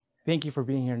Thank you for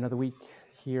being here another week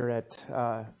here at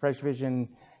Fresh Vision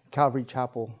Calvary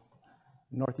Chapel,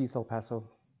 Northeast El Paso.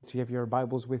 If you have your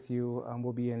Bibles with you,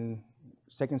 we'll be in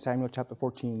 2 Samuel chapter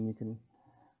 14. You can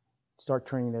start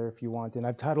turning there if you want. And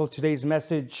I've titled today's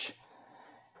message,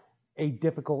 A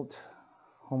Difficult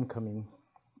Homecoming.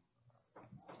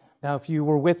 Now, if you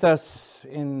were with us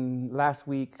in last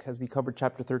week as we covered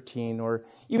chapter 13, or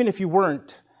even if you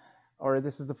weren't, or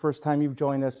this is the first time you've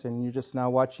joined us and you're just now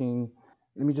watching,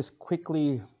 let me just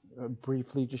quickly,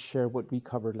 briefly just share what we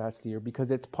covered last year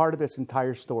because it's part of this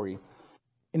entire story.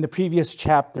 In the previous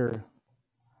chapter,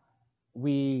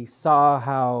 we saw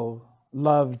how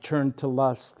love turned to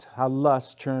lust, how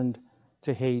lust turned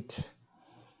to hate,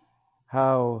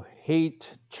 how hate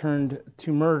turned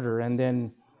to murder, and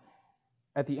then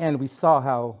at the end, we saw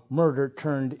how murder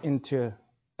turned into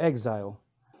exile.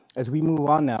 As we move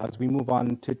on now, as we move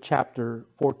on to chapter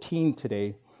 14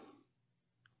 today,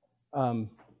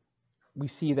 we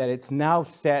see that it's now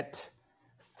set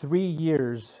 3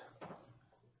 years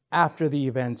after the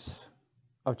events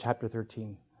of chapter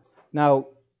 13. Now,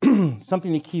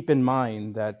 something to keep in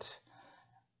mind that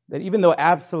even though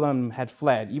Absalom had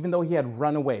fled, even though he had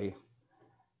run away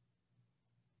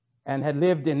and had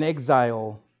lived in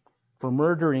exile for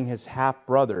murdering his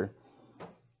half-brother,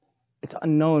 it's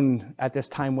unknown at this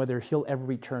time whether he'll ever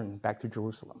return back to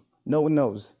Jerusalem. No one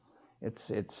knows.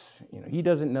 It's he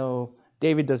doesn't know.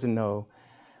 David doesn't know.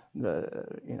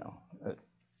 The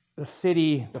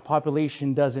city, the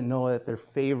population doesn't know that their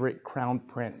favorite crown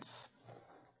prince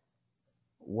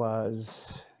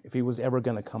if he was ever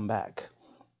going to come back.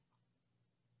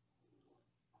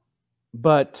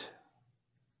 But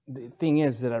the thing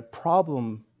is that a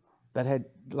problem that had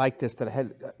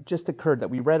just occurred that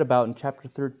we read about in chapter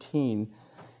 13,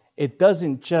 it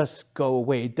doesn't just go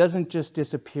away. It doesn't just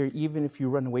disappear even if you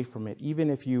run away from it, even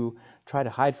if you try to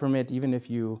hide from it, even if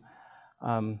you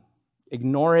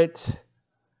ignore it,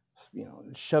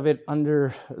 shove it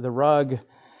under the rug.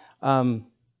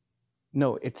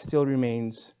 No, it still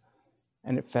remains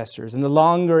and it festers. And the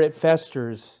longer it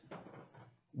festers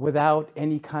without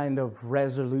any kind of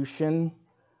resolution,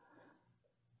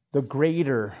 the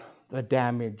greater the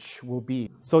damage will be.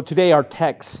 So today our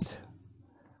text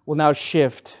will now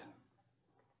shift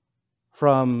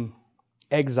from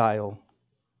exile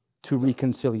to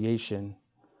reconciliation,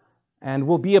 and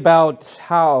will be about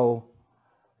how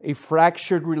a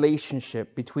fractured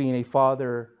relationship between a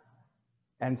father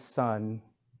and son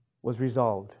was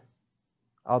resolved,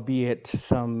 albeit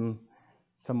some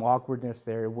awkwardness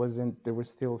there. There was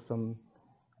still some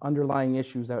underlying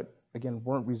issues that again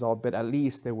weren't resolved, but at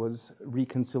least there was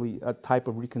a type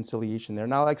of reconciliation there.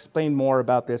 Now I'll explain more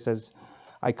about this as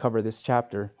I cover this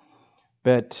chapter.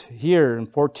 But here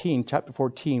in chapter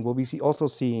 14, we'll be also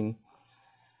seeing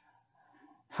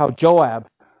how Joab,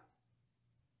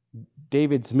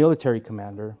 David's military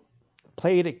commander,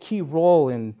 played a key role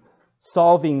in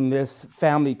solving this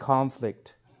family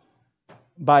conflict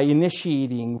by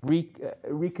initiating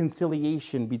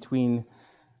reconciliation between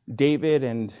David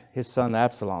and his son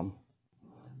Absalom.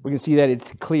 We can see that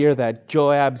it's clear that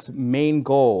Joab's main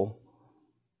goal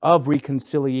of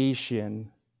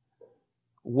reconciliation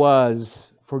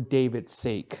was for David's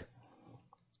sake.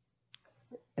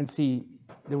 And see,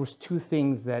 there was two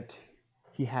things that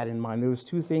he had in mind. There was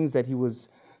a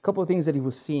couple of things that he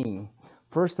was seeing.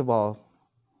 First of all,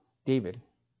 David.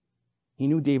 He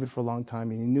knew David for a long time,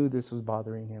 and he knew this was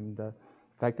bothering him. The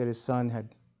fact that his son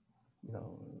had,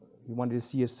 he wanted to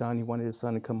see his son. He wanted his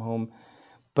son to come home.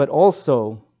 But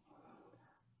also,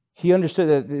 he understood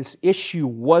that this issue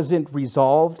wasn't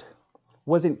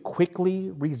quickly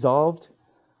resolved.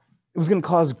 It was going to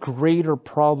cause greater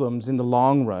problems in the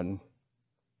long run,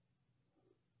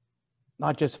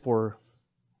 not just for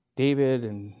David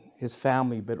and his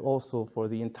family, but also for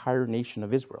the entire nation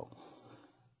of Israel.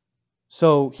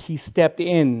 So he stepped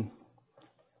in,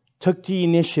 took the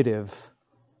initiative,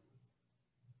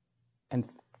 and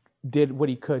did what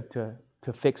he could to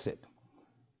fix it.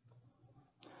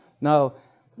 Now,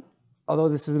 although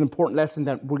this is an important lesson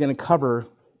that we're going to cover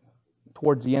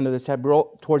towards the end of this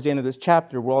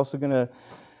chapter, we're also going to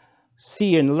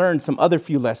see and learn some other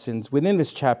few lessons within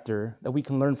this chapter that we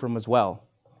can learn from as well.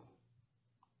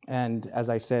 And as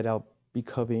I said, I'll be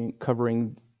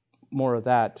covering more of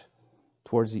that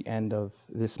towards the end of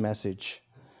this message.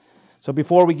 So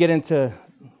before we get into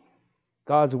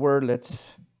God's word,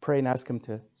 let's pray and ask him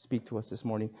to speak to us this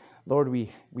morning. Lord,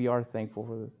 we are thankful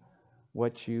for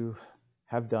what you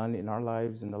have done in our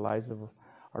lives, in the lives of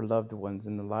our loved ones,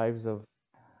 in the lives of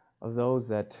those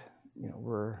that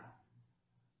were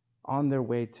on their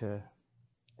way to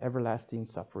everlasting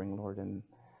suffering, Lord. And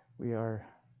we are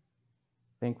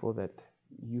Thankful that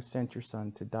you sent your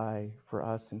Son to die for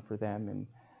us and for them,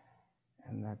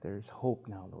 and that there's hope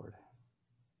now, Lord.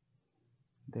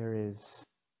 There is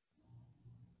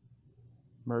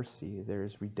mercy, there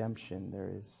is redemption,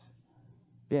 there has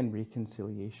been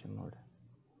reconciliation, Lord.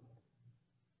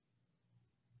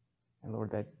 And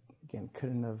Lord, that, again,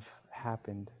 couldn't have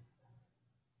happened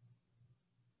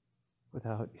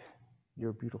without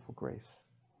your beautiful grace,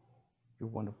 your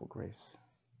wonderful grace.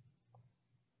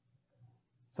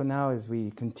 So now as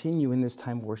we continue in this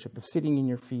time of worship, of sitting in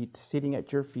your feet, sitting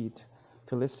at your feet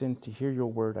to listen, to hear your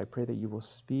word, I pray that you will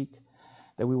speak,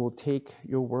 that we will take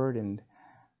your word and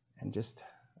just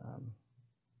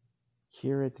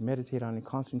hear it, meditate on it,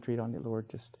 concentrate on it,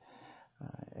 Lord,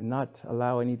 and not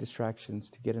allow any distractions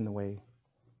to get in the way.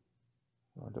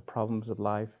 The problems of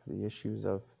life, the issues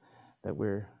that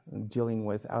we're dealing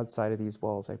with outside of these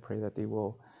walls, I pray that they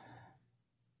will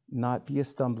not be a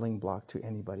stumbling block to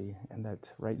anybody, and that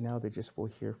right now they just will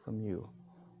hear from you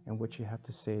and what you have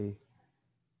to say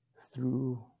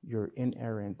through your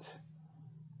inerrant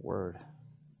word.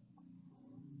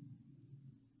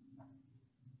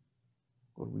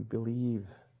 Lord, we believe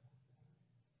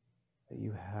that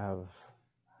you have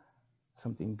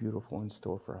something beautiful in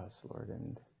store for us, Lord,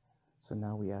 and so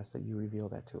now we ask that you reveal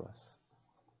that to us.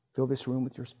 Fill this room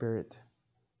with your Spirit.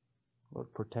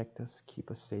 Lord, protect us, keep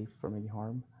us safe from any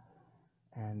harm.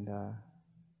 And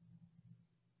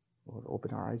Lord,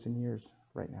 open our eyes and ears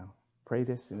right now. Pray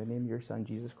this in the name of your Son,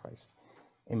 Jesus Christ.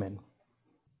 Amen.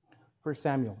 1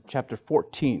 Samuel chapter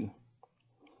 14.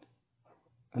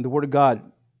 And the Word of God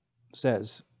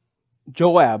says,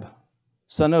 Joab,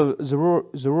 son of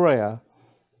Zeruiah,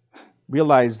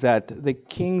 realized that the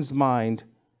king's mind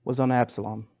was on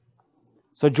Absalom.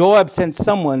 So Joab sent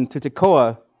someone to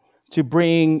Tekoa to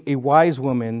bring a wise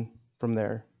woman from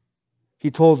there. He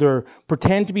told her,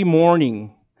 pretend to be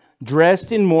mourning,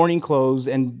 dressed in mourning clothes,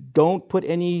 and don't put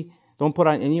on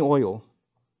any oil.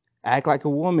 Act like a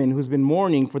woman who's been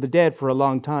mourning for the dead for a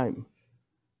long time.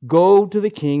 Go to the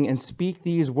king and speak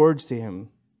these words to him.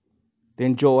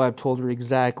 Then Joab told her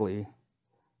exactly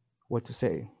what to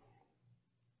say.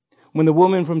 When the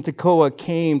woman from Tekoa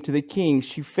came to the king,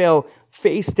 she fell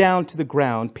face down to the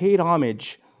ground, paid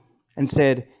homage, and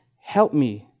said, help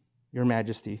me, your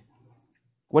majesty.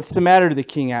 What's the matter? The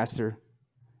king asked her.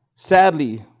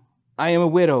 Sadly, I am a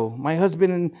widow. My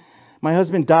husband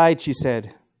died, she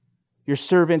said. Your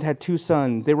servant had 2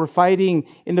 sons. They were fighting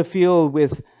in the field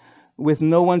with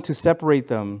no one to separate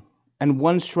them, and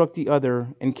one struck the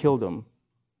other and killed him.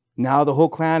 Now the whole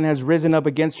clan has risen up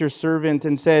against your servant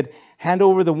and said, hand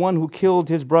over the one who killed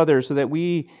his brother so that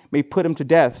we may put him to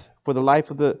death for the life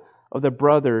of the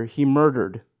brother he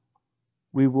murdered.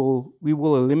 We will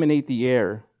eliminate the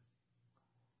heir.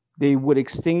 They would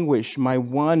extinguish my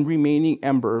one remaining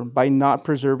ember by not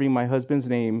preserving my husband's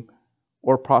name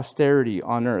or posterity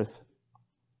on earth.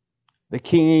 The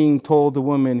king told the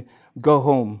woman, go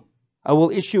home. I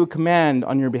will issue a command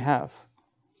on your behalf.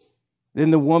 Then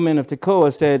the woman of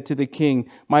Tekoa said to the king,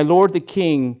 my lord the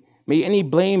king, may any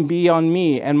blame be on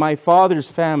me and my father's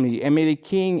family, and may the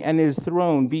king and his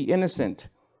throne be innocent.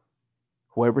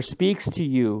 Whoever speaks to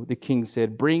you, the king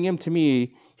said, bring him to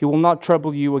me. He will not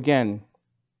trouble you again.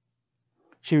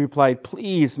 She replied,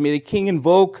 please, may the king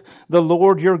invoke the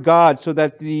Lord your God so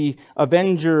that the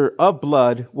avenger of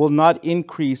blood will not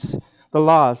increase the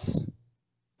loss,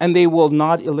 and they will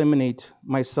not eliminate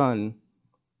my son.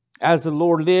 As the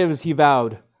Lord lives, he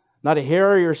vowed, not a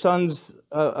hair of your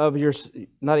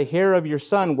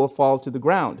son will fall to the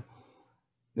ground.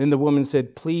 Then the woman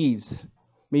said, please,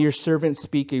 may your servant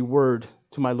speak a word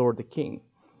to my lord the king.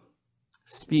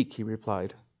 Speak, he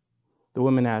replied. The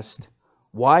woman asked,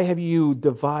 why have you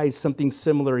devised something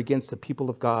similar against the people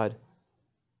of God?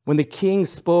 When the king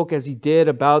spoke as he did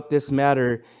about this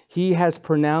matter, he has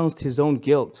pronounced his own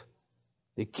guilt.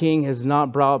 The king has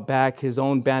not brought back his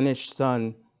own banished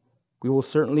son. We will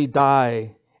certainly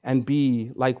die and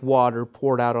be like water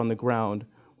poured out on the ground,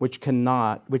 which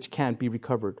can't be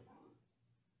recovered.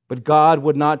 But God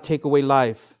would not take away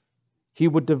life. He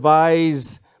would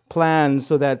devise plans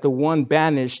so that the one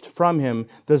banished from him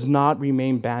does not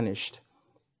remain banished.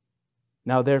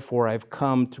 Now, therefore, I have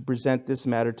come to present this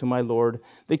matter to my lord,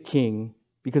 the king,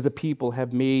 because the people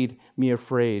have made me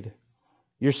afraid.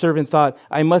 Your servant thought,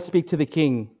 I must speak to the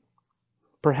king.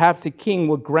 Perhaps the king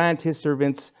will grant his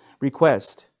servant's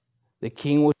request. The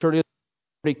king will surely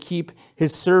keep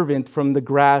his servant from the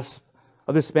grasp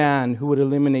of this man who would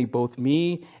eliminate both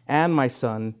me and my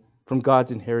son from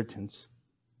God's inheritance.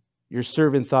 Your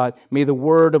servant thought, may the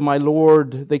word of my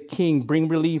lord, the king, bring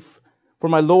relief. For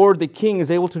my lord, the king,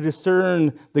 is able to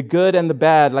discern the good and the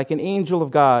bad like an angel of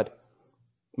God.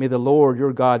 May the Lord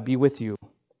your God be with you."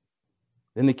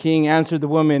 Then the king answered the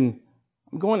woman,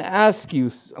 I'm going to ask you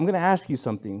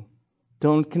something.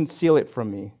 Don't conceal it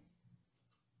from me."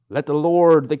 "Let the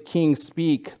Lord, the king,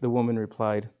 speak," the woman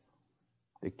replied.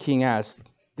 The king asked,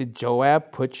 "Did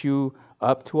Joab put you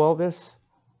up to all this?"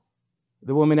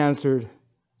 The woman answered,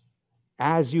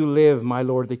 "As you live, my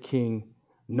lord the king,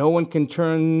 no one can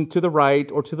turn to the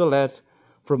right or to the left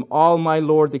from all my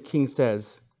lord the king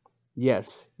says.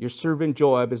 Yes, your servant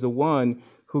Joab is the one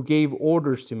who gave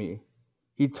orders to me.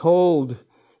 He told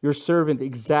your servant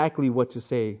exactly what to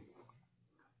say.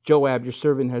 Joab, your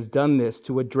servant, has done this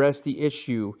to address the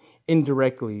issue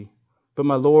indirectly. But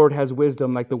my Lord has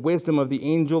wisdom, like the wisdom of the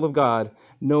angel of God,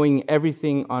 knowing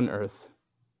everything on earth."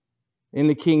 And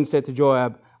the king said to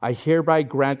Joab, "I hereby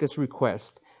grant this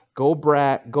request. Go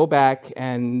back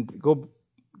and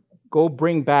go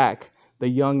bring back the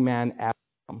young man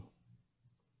Absalom."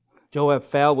 Joab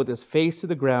fell with his face to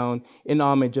the ground in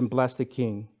homage and blessed the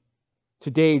king.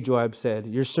 "Today," Joab said,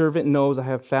 "your servant knows I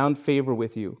have found favor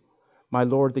with you, my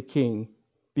lord the king,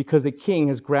 because the king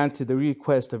has granted the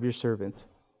request of your servant."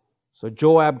 So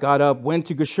Joab got up, went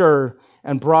to Geshur,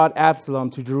 and brought Absalom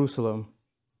to Jerusalem.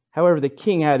 However, the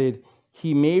king added,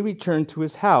 "He may return to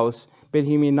his house, but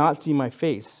he may not see my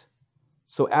face."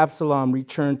 So Absalom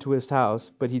returned to his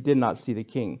house, but he did not see the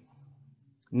king.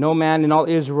 No man in all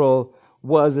Israel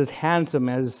was as handsome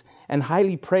as and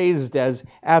highly praised as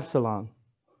Absalom.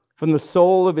 From the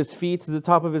sole of his feet to the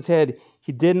top of his head,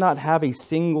 he did not have a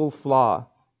single flaw.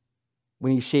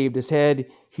 When he shaved his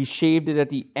head, he shaved it at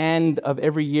the end of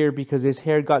every year because his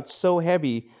hair got so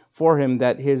heavy for him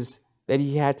that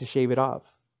he had to shave it off.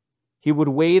 He would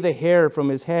weigh the hair from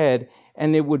his head,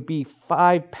 and it would be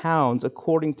 5 pounds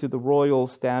according to the royal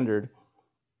standard.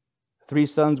 3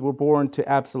 sons were born to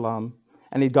Absalom,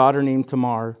 and a daughter named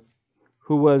Tamar,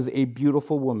 who was a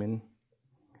beautiful woman.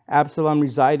 Absalom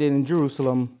resided in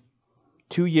Jerusalem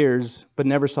 2 years, but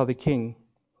never saw the king.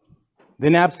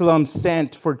 Then Absalom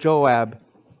sent for Joab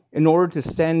in order to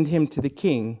send him to the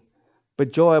king,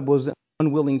 but Joab was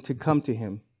unwilling to come to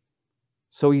him.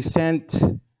 So he sent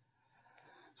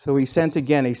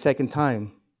again a second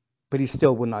time, but he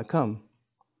still would not come.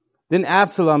 Then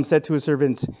Absalom said to his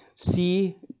servants,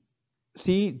 See,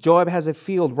 Joab has a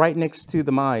field right next to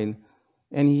the mine,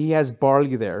 and he has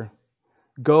barley there.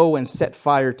 Go and set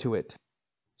fire to it."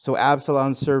 So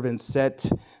Absalom's servants set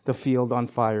the field on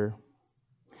fire.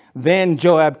 Then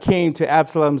Joab came to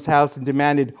Absalom's house and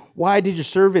demanded, "Why did your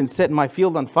servants set my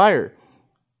field on fire?"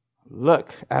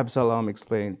 "Look," Absalom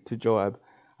explained to Joab,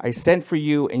 "I sent for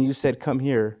you and you said, 'Come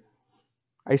here.'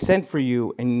 I sent for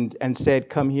you and said,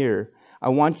 'Come here.' I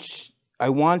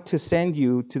want to send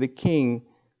you to the king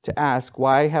to ask,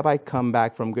 why have I come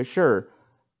back from Geshur?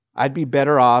 I'd be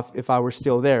better off if I were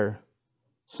still there.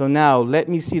 So now let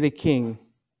me see the king.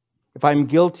 If I'm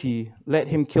guilty, let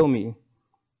him kill me."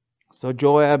 So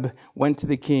Joab went to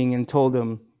the king and told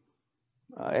him.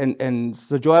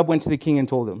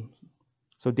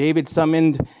 So David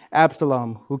summoned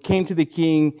Absalom, who came to the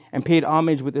king and paid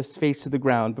homage with his face to the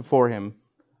ground before him.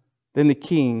 Then the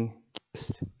king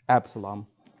kissed Absalom.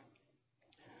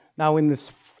 Now, in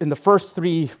the first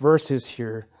 3 verses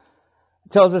here,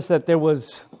 it tells us that it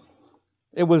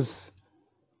was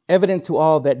evident to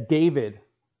all that David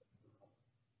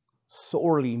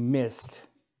sorely missed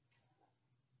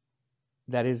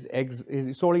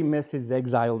his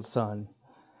exiled son.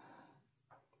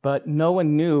 But no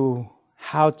one knew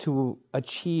how to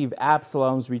achieve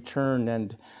Absalom's return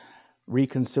and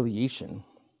reconciliation.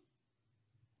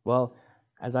 Well,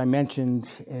 as I mentioned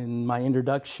in my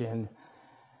introduction,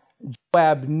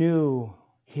 Joab knew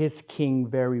his king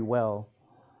very well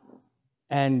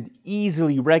and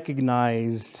easily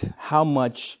recognized how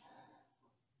much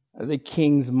the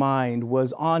king's mind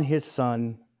was on his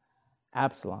son,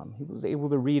 Absalom. He was able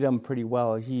to read him pretty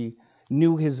well. He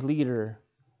knew his leader,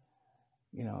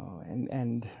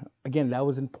 and again, that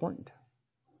was important.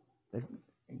 That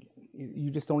you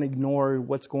just don't ignore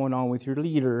what's going on with your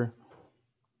leader.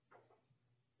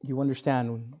 You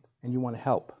understand and you want to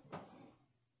help.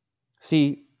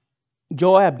 See,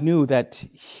 Joab knew that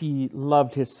he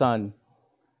loved his son,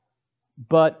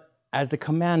 but as the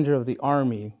commander of the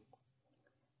army,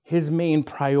 his main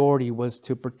priority was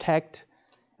to protect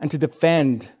and to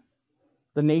defend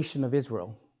the nation of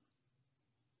Israel.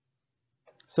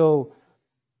 So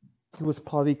he was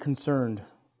probably concerned,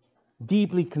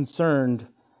 deeply concerned,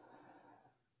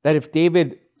 that if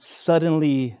David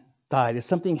suddenly died, if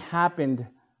something happened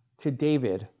to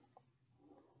David,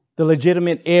 the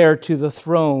legitimate heir to the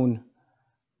throne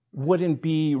wouldn't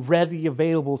be readily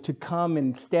available to come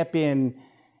and step in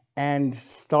and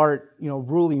start,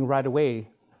 ruling right away.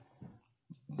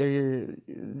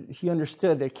 he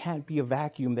understood there can't be a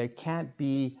vacuum. There can't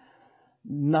be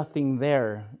nothing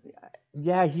there.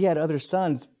 Yeah, he had other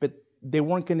sons, but they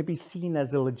weren't going to be seen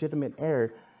as a legitimate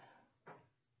heir.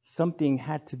 Something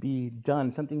had to be done.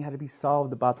 Something had to be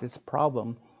solved about this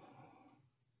problem.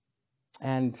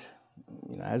 And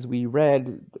as we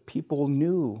read, the people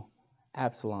knew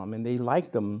Absalom and they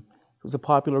liked him. He was a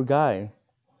popular guy.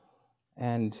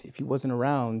 And if he wasn't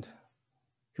around,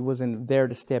 if he wasn't there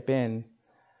to step in,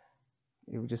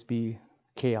 it would just be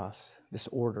chaos,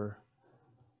 disorder.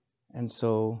 And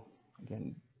so,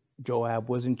 again, Joab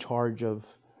was in charge of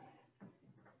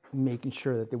making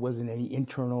sure that there wasn't any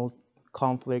internal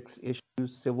conflicts, issues,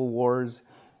 civil wars,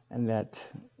 and that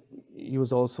he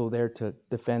was also there to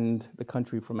defend the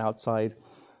country from outside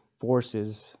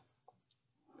forces.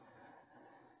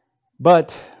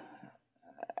 But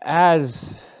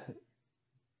as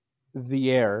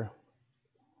the heir,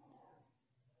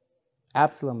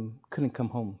 Absalom couldn't come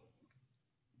home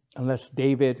unless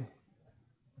David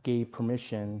gave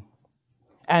permission.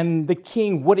 And the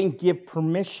king wouldn't give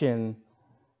permission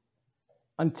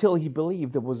until he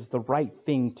believed it was the right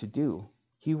thing to do.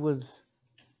 He was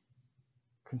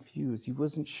confused. He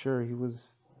wasn't sure. He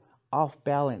was off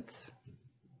balance.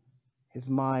 His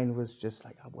mind was just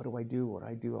like, what do I do? What do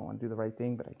I do? I want to do the right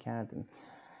thing, but I can't. And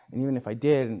even if I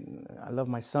did, and I love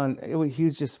my son, he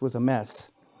just was a mess.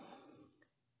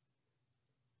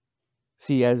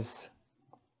 See, as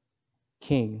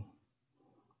king,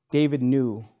 David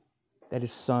knew that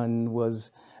his son was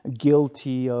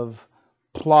guilty of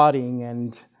plotting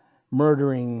and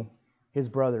murdering his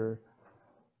brother.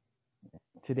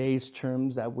 Today's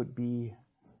terms, that would be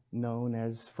known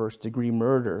as first-degree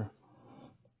murder.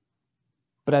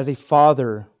 But as a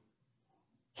father,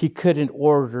 he couldn't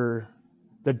order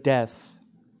the death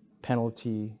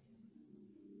penalty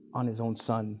on his own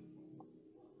son.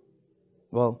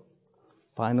 Well,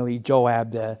 finally,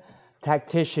 Joab, the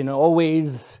tactician,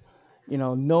 always,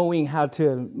 knowing how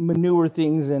to maneuver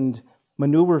things and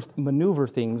maneuver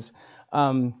things,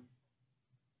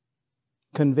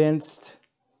 convinced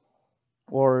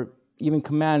or even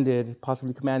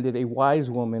possibly commanded a wise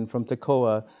woman from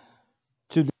Tekoa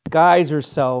to disguise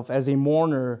herself as a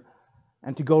mourner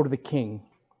and to go to the king.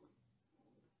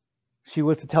 She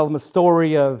was to tell him a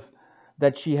story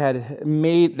that he had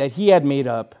made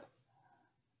up,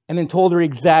 and then told her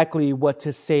exactly what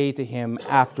to say to him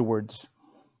afterwards.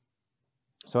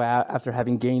 So after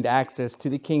having gained access to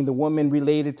the king, the woman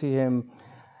related to him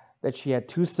that she had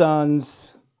 2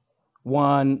 sons,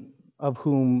 one of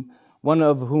whom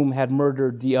had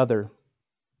murdered the other.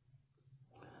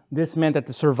 This meant that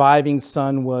the surviving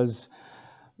son was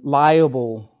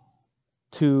liable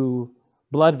to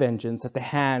blood vengeance at the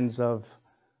hands of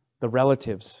the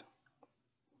relatives.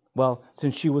 Well,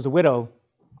 since she was a widow,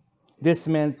 this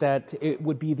meant that it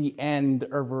would be the end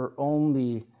of her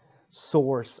only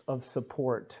source of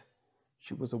support.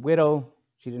 She was a widow.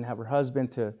 She didn't have her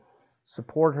husband to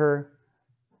support her.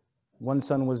 One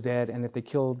son was dead, and if they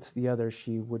killed the other,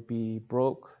 she would be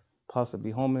broke,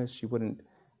 possibly homeless. She wouldn't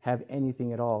have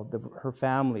anything at all. Her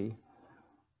family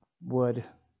would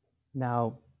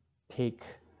now take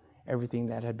everything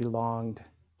that had belonged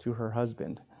to her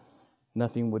husband.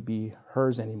 Nothing would be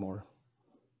hers anymore.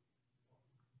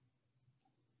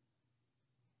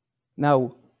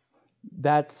 Now,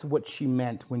 that's what she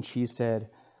meant when she said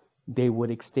they would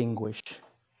extinguish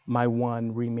my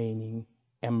one remaining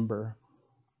ember.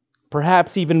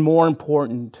 Perhaps even more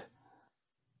important,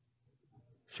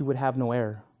 she would have no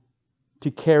heir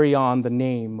to carry on the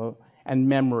name and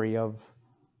memory of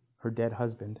her dead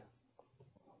husband.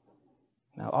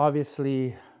 Now,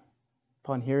 obviously,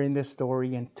 upon hearing this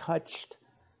story and touched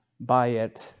by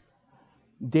it,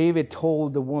 David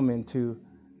told the woman to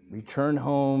return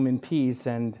home in peace,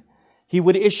 and he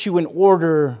would issue an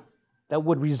order that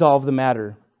would resolve the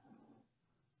matter.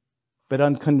 But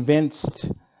unconvinced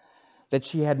that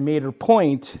she had made her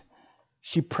point,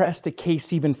 she pressed the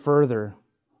case even further.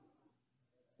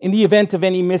 In the event of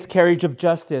any miscarriage of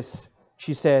justice,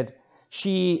 she said,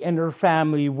 she and her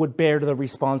family would bear the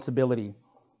responsibility.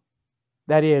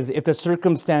 That is, if the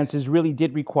circumstances really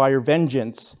did require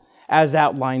vengeance, as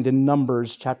outlined in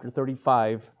Numbers chapter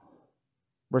 35,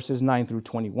 verses 9 through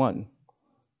 21.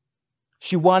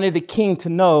 She wanted the king to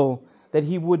know that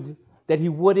he wouldn't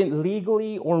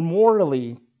legally or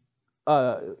morally,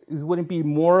 he wouldn't be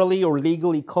morally or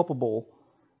legally culpable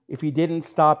if he didn't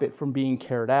stop it from being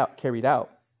carried out.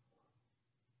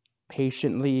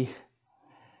 Patiently,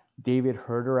 David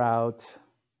heard her out,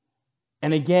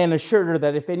 and again assured her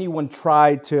that if anyone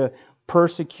tried to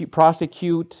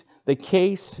prosecute the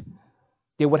case,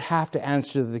 they would have to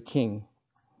answer to the king.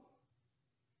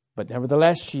 But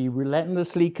nevertheless, she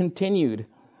relentlessly continued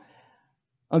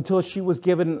until she was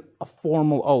given a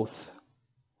formal oath.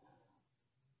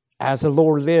 As the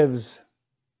Lord lives,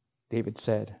 David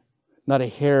said, not a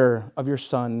hair of your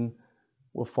son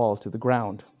will fall to the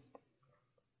ground.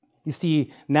 You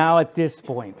see, now at this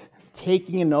point,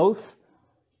 taking an oath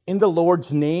in the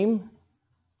Lord's name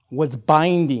was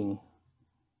binding,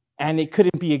 and it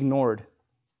couldn't be ignored,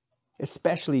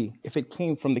 especially if it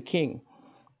came from the king.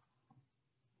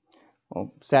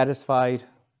 Well, satisfied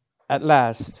at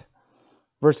last,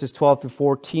 verses 12 to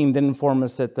 14 then inform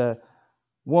us that the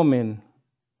woman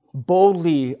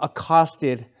boldly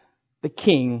accosted the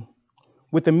king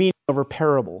with the meaning of her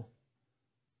parable.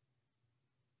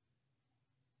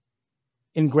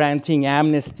 In granting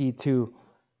amnesty to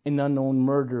an unknown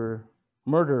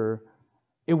murderer,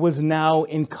 it was now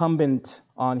incumbent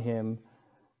on him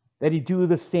that he do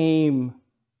the same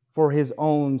for his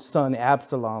own son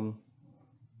Absalom.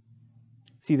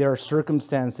 See, there are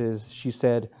circumstances, she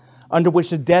said, under which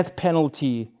the death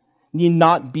penalty need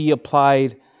not be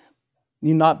applied,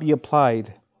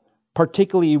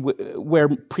 particularly where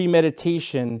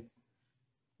premeditation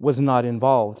was not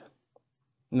involved.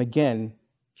 And again,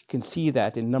 you can see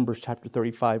that in Numbers chapter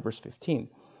 35, verse 15.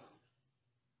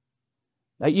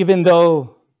 Now, even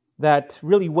though that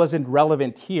really wasn't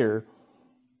relevant here,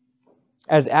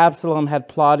 as Absalom had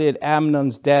plotted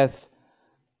Amnon's death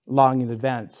long in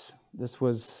advance. This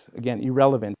was, again,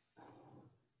 irrelevant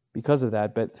because of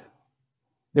that, but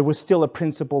there was still a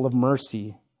principle of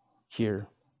mercy here.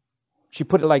 She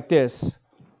put it like this: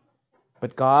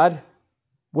 but God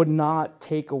would not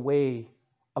take away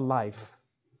a life.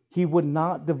 He would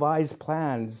not devise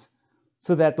plans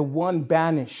so that the one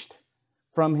banished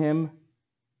from him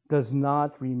does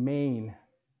not remain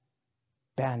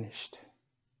banished.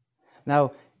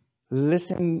 Now,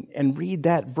 listen and read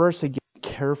that verse again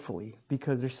carefully,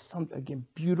 because there's something, again,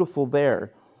 beautiful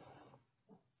there.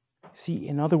 See,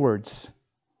 in other words,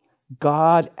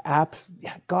 God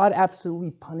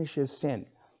absolutely punishes sin.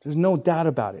 There's no doubt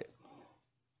about it.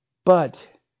 But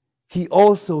he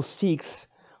also seeks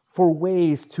for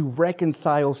ways to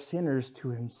reconcile sinners to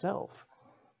himself.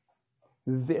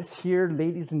 This here,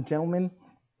 ladies and gentlemen,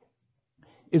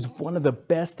 is one of the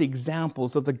best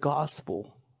examples of the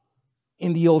gospel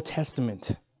in the Old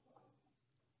Testament.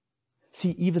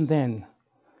 See, even then,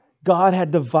 God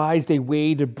had devised a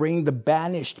way to bring the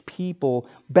banished people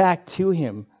back to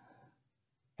him,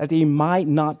 that they might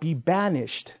not be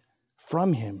banished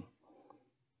from him.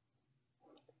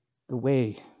 The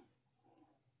way,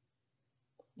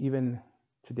 even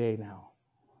today now,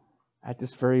 at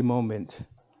this very moment,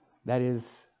 that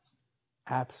is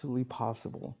absolutely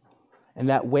possible. And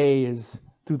that way is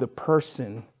through the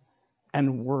person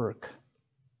and work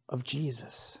of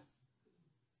Jesus.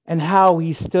 And how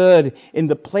he stood in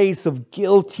the place of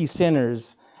guilty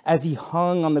sinners as he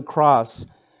hung on the cross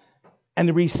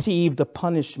and received the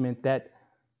punishment that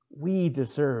we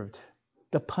deserved.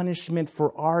 The punishment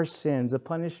for our sins, the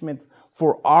punishment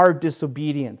for our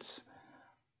disobedience,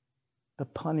 the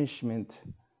punishment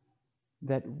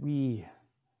that we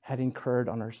had incurred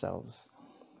on ourselves.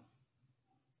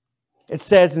 It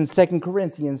says in 2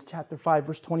 Corinthians chapter 5,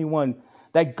 verse 21,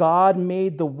 that God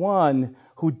made the one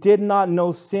who did not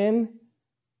know sin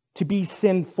to be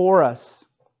sin for us,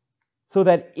 so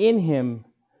that in him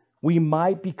we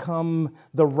might become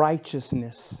the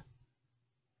righteousness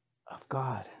of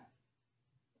God.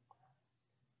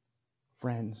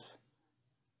 Friends,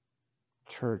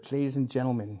 church, ladies and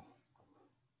gentlemen,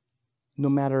 no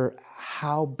matter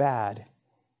how bad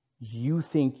you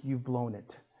think you've blown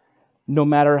it, no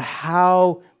matter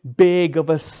how big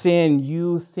of a sin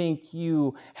you think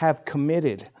you have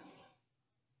committed,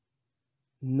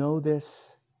 know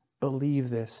this, believe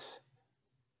this,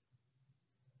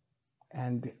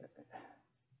 and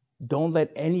don't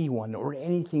let anyone or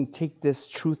anything take this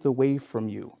truth away from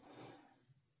you.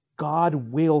 God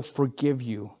will forgive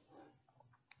you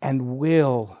and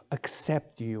will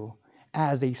accept you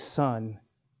as a son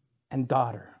and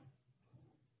daughter.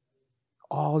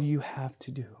 All you have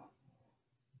to do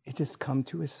is just come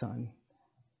to his son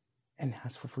and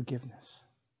ask for forgiveness.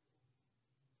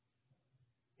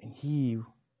 And he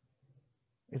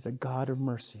is a God of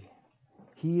mercy.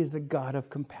 He is a God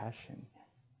of compassion.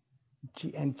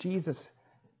 And Jesus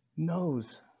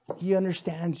knows. He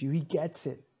understands you. He gets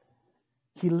it.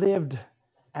 He lived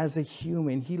as a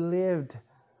human. He lived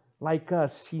like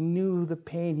us. He knew the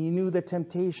pain. He knew the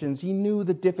temptations. He knew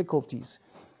the difficulties.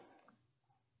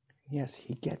 Yes,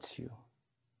 he gets you.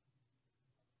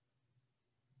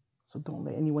 So don't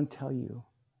let anyone tell you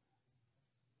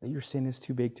that your sin is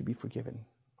too big to be forgiven.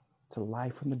 It's a lie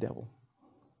from the devil.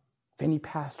 If any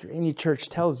pastor, any church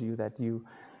tells you that your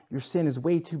sin is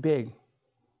way too big,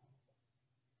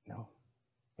 no,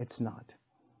 it's not.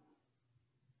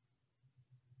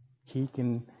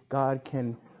 God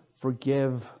can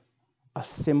forgive a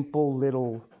simple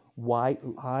little white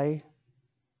lie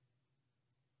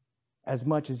as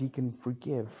much as He can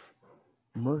forgive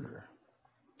murder.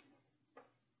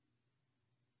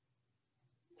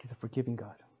 He's a forgiving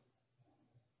God.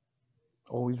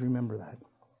 Always remember that.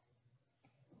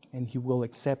 And He will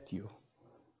accept you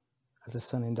as a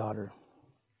son and daughter.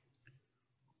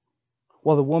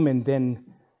 Well, the woman then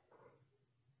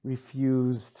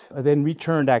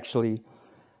returned actually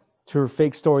to her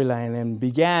fake storyline and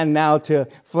began now to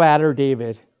flatter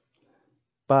David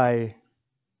by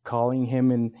calling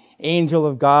him an angel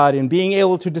of God and being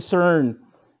able to discern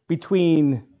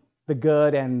between the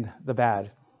good and the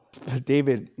bad. But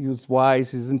David, he was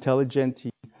wise, he's intelligent,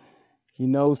 he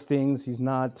knows things, he's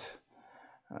not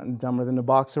dumber than a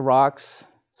box of rocks.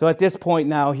 So at this point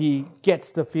now, he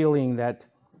gets the feeling that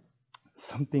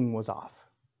something was off.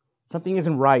 Something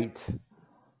isn't right.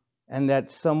 And that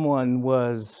someone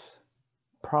was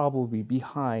probably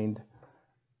behind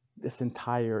this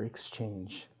entire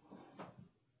exchange.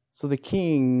 So the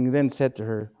king then said to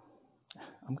her,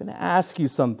 I'm going to ask you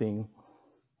something.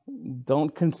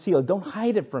 Don't conceal it. Don't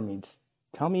hide it from me. Just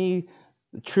tell me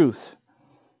the truth.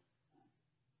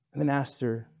 And then asked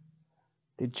her,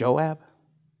 did Joab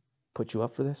put you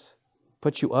up for this?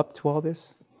 Put you up to all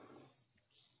this?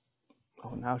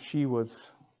 Oh, now she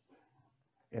was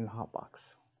in the hot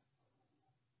box.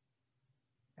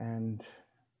 And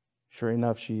sure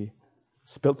enough, she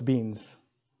spilt the beans.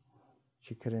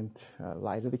 She couldn't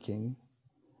lie to the king.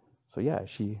 So yeah,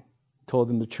 she told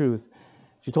him the truth.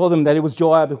 She told him that it was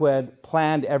Joab who had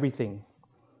planned everything,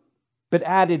 but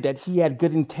added that he had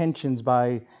good intentions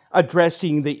by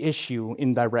addressing the issue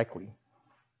indirectly,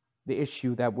 the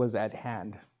issue that was at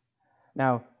hand.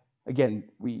 Now, again,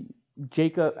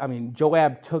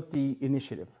 Joab took the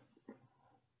initiative,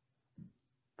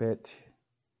 but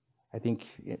I think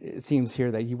it seems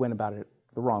here that he went about it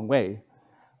the wrong way.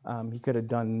 He could have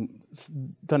done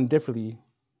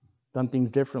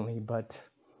things differently, but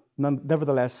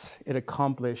nevertheless, it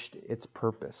accomplished its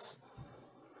purpose.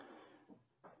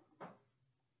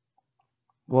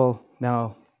 Well,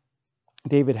 now,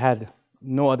 David had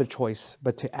no other choice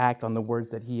but to act on the words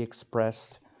that he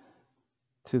expressed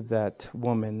to that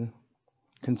woman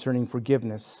concerning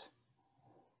forgiveness,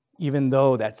 even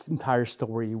though that entire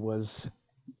story was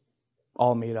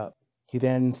all made up. He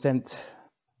then sent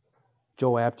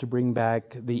Joab to bring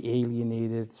back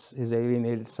his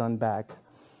alienated son back.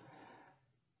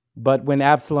 But when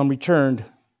Absalom returned,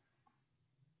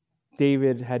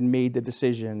 David had made the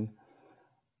decision,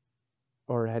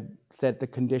 or had set the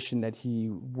condition, that he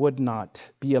would not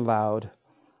be allowed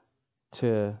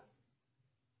to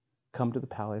come to the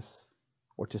palace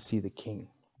or to see the king.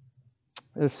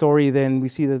 We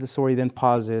see that the story then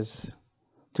pauses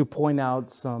to point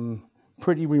out some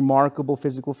pretty remarkable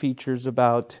physical features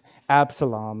about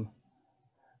Absalom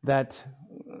that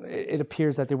it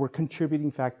appears that they were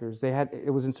contributing factors.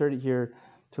 It was inserted here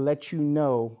to let you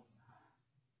know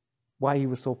why he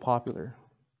was so popular,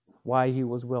 why he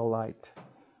was well liked,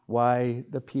 why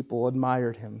the people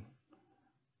admired him.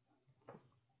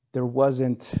 There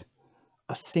wasn't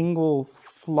a single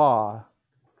flaw.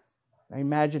 Now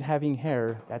imagine having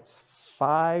hair that's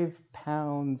 5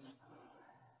 pounds,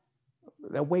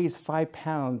 that weighs 5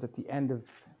 pounds at the end of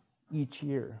each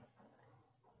year.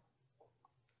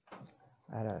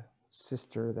 I had a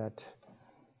sister that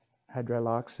had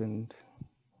dreadlocks, and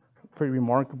pretty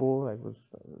remarkable. I was,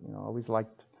 always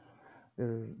liked.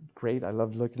 They're great. I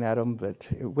loved looking at them, but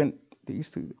they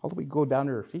used to all the way go down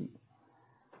to her feet.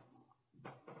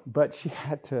 But she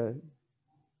had to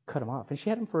cut them off, and she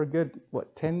had them for a good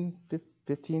 10,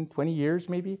 15, 20 years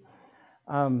maybe.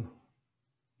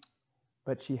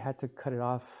 But she had to cut it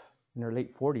off in her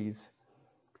late 40s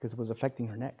because it was affecting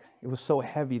her neck. It was so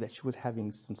heavy that she was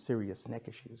having some serious neck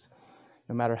issues.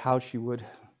 No matter how she would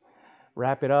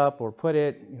wrap it up or put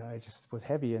it, it just was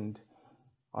heavy, and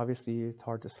obviously it's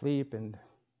hard to sleep, and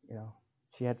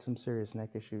she had some serious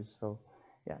neck issues. So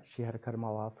yeah, she had to cut them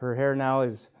all off. Her hair now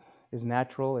is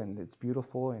natural, and it's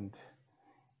beautiful, and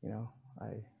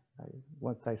I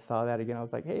once I saw that again, I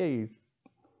was like, hey,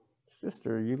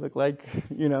 sister, you look like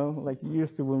like you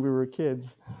used to when we were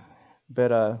kids.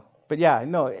 But yeah,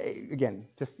 no, again,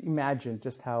 just imagine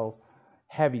just how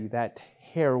heavy that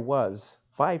hair was.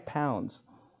 5 pounds.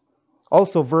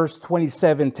 Also, verse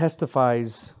 27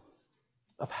 testifies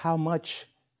of how much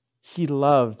he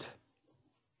loved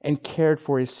and cared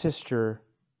for his sister,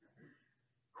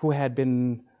 who had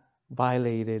been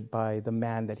violated by the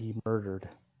man that he murdered,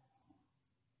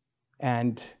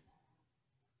 and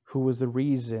who was the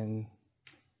reason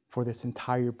for this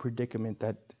entire predicament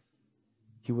that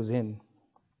he was in.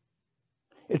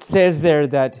 It says there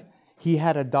that he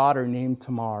had a daughter named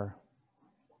Tamar,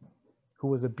 who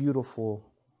was a beautiful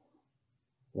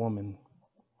woman.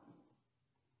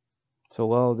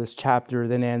 So, this chapter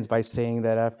then ends by saying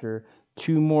that after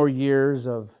 2 more years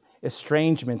of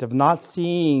estrangement, of not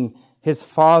seeing his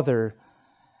father,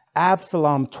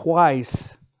 Absalom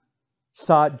twice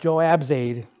sought Joab's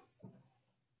aid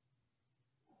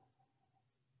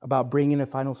about bringing a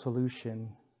final solution,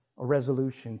 a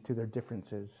resolution to their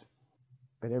differences.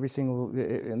 But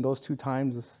in those 2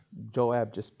 times,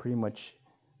 Joab just pretty much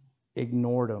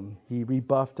ignored him. He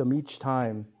rebuffed him each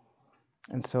time.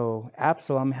 And so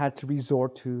Absalom had to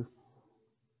resort to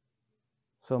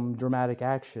some dramatic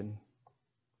action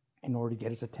in order to get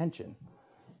his attention.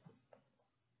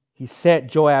 He set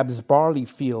Joab's barley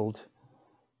field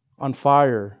on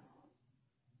fire,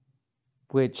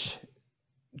 which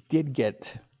did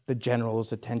get the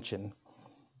general's attention.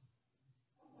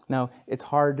 Now, it's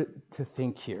hard to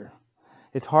think here.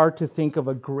 It's hard to think of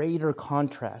a greater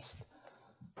contrast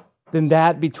than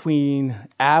that between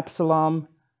Absalom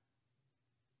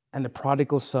and the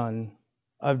prodigal son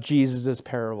of Jesus'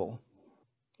 parable.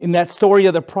 In that story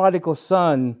of the prodigal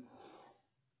son,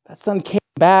 that son came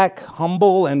back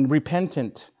humble and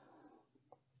repentant.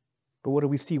 But what do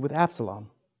we see with Absalom?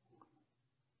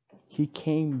 He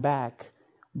came back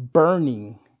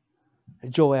burning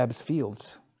Joab's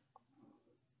fields.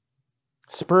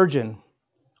 Spurgeon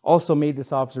also made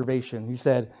this observation. He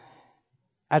said,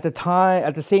 at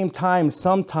the same time,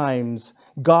 sometimes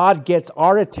God gets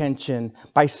our attention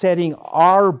by setting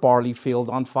our barley field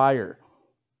on fire.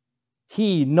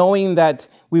 He, knowing that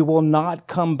we will not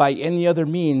come by any other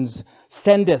means,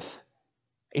 sendeth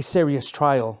a serious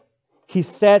trial. He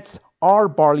sets our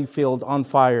barley field on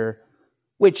fire,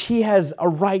 which he has a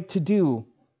right to do,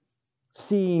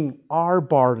 seeing our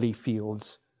barley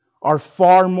fields are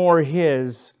far more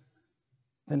his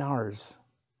than ours.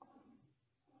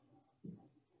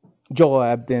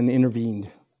 Joab then intervened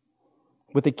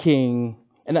with the king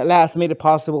and at last made it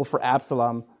possible for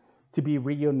Absalom to be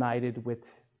reunited with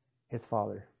his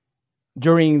father.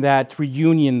 During that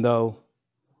reunion, though,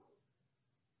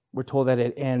 we're told that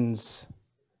it ends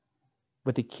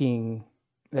with the king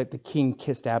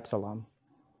kissed Absalom.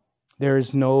 There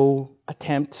is no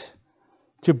attempt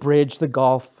to bridge the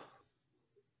gulf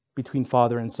between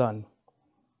father and son.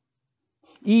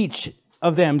 Each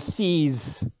of them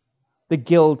sees the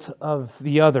guilt of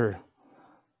the other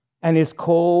and is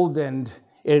cold and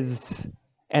it's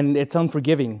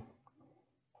unforgiving.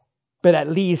 But at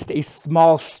least a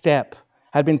small step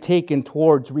had been taken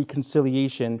towards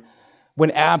reconciliation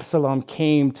when Absalom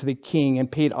came to the king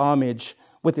and paid homage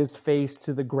with his face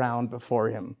to the ground before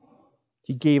him.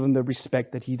 He gave him the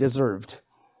respect that he deserved.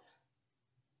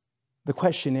 The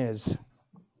question is,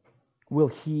 will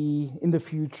he in the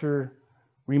future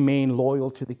remain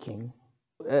loyal to the king?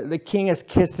 The king has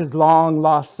kissed his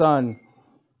long-lost son,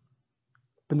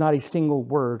 but not a single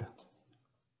word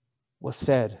was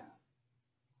said.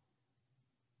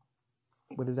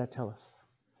 What does that tell us?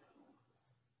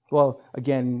 Well,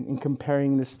 again, in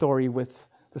comparing this story with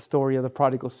the story of the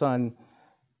prodigal son,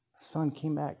 the son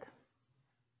came back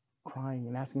crying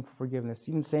and asking for forgiveness,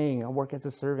 even saying, I'll work as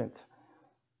a servant.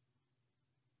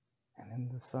 And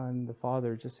then the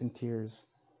father, just in tears,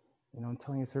 and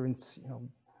telling his servants,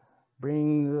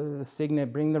 bring the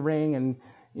signet, bring the ring, and,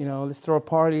 let's throw a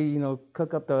party,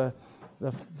 cook up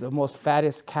the most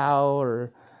fattest cow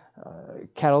or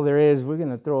cattle there is. We're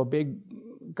going to throw a big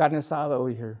carne asada over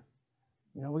here.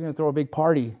 We're going to throw a big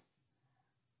party.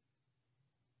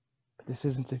 But this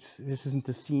isn't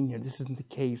the scene here. This isn't the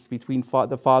case between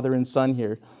the father and son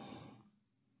here.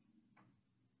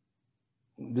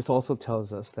 This also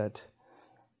tells us that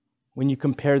when you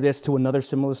compare this to another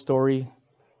similar story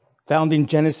found in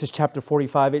Genesis chapter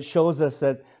 45, it shows us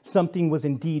that something was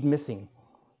indeed missing.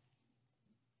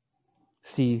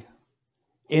 See,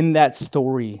 in that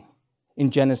story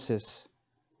in Genesis,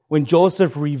 when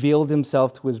Joseph revealed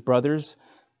himself to his brothers,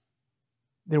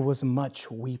 there was much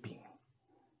weeping.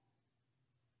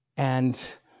 And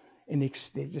they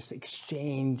just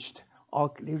exchanged,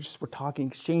 were talking,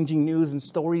 exchanging news and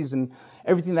stories and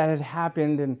everything that had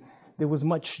happened. And there was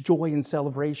much joy and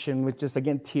celebration with just,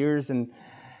 again, tears. And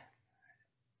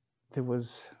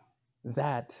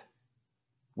that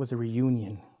was a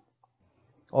reunion.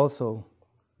 Also,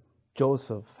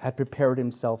 Joseph had prepared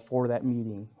himself for that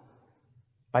meeting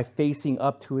by facing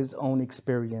up to his own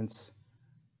experience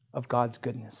of God's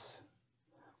goodness.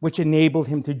 which enabled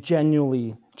him to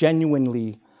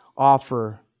genuinely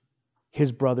offer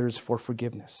his brothers for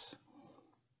forgiveness.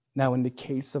 Now, in the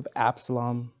case of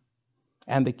Absalom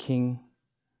and the king,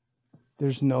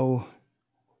 there's no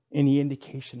any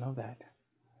indication of that.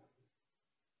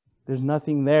 There's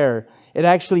nothing there. It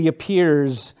actually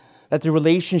appears that the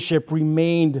relationship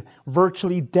remained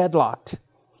virtually deadlocked,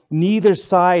 neither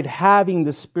side having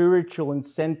the spiritual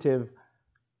incentive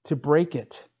to break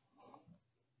it.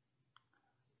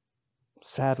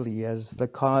 Sadly, as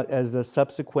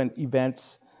subsequent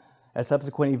events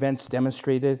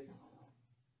demonstrated,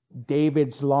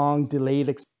 David's long delayed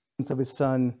acceptance of his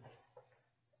son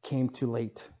came too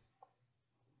late.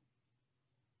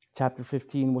 Chapter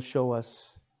 15 will show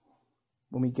us,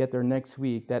 when we get there next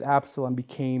week, that Absalom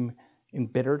became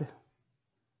embittered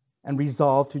and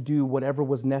resolved to do whatever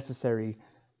was necessary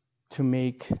to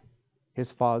make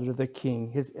his father the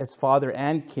king, his father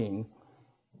and king,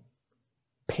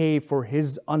 pay for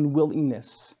his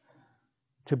unwillingness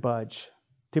to budge,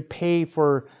 to pay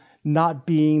for not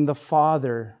being the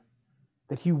father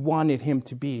that he wanted him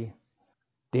to be.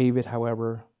 David,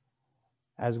 however,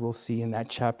 as we'll see in that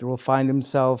chapter, will find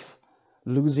himself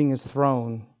losing his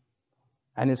throne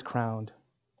and his crown,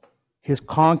 his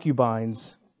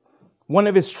concubines, one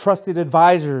of his trusted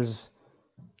advisors,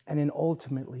 and then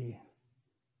ultimately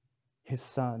his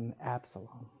son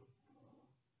Absalom.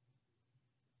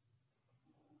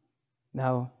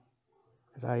 Now,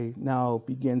 as I now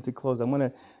begin to close, I'm going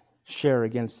to share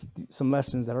against some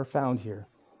lessons that are found here.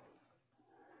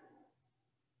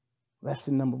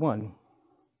 Lesson number 1,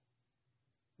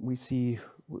 we see,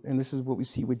 and this is what we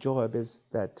see with Joab, is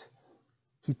that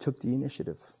he took the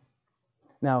initiative.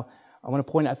 Now, I want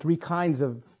to point out three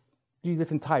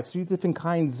different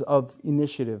kinds of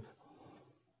initiative.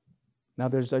 Now,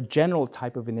 there's a general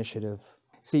type of initiative.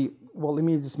 See, well, let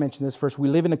me just mention this first. We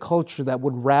live in a culture that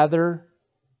would rather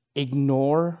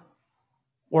ignore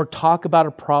or talk about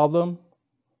a problem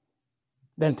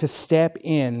than to step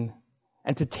in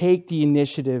and to take the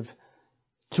initiative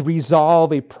to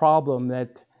resolve a problem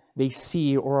that they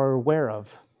see or are aware of.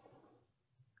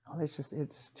 Oh,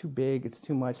 it's too big, it's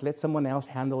too much. Let someone else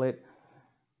handle it.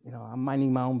 I'm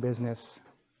minding my own business.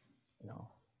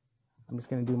 I'm just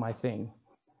going to do my thing.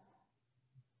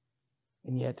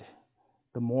 And yet,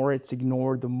 the more it's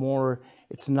ignored, the more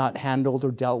it's not handled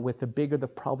or dealt with, the bigger the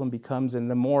problem becomes, and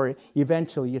the more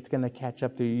eventually it's going to catch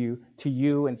up to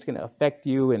you, and it's going to affect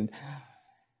you. And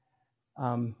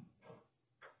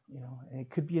it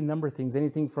could be a number of things.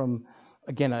 Anything from,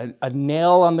 again, a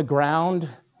nail on the ground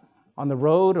on the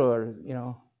road, or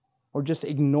just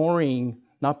ignoring,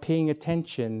 not paying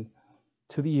attention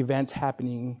to the events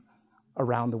happening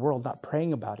around the world, not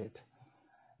praying about it,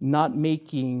 not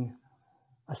making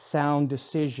a sound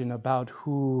decision about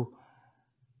who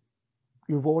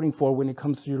you're voting for when it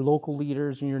comes to your local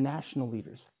leaders and your national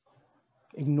leaders,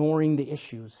 ignoring the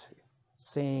issues,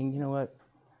 saying, you know what,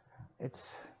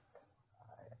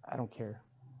 I don't care.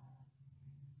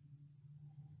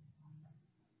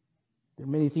 There are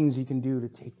many things you can do to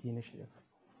take the initiative.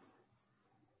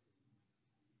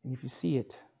 And if you see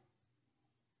it,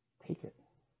 take it.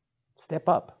 Step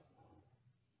up.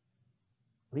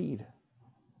 Lead.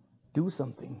 Do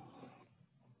something.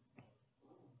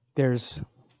 There's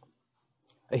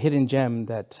a hidden gem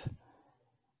that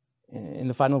in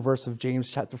the final verse of James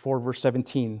chapter 4, verse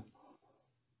 17,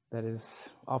 that is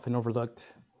often overlooked.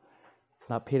 It's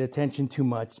not paid attention too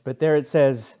much. But there it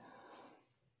says,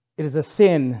 it is a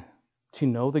sin to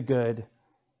know the good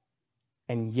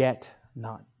and yet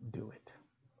not do it.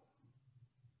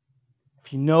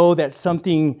 If you know that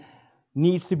something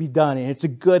needs to be done and it's a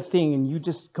good thing and you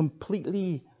just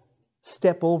completely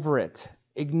step over it,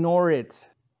 ignore it,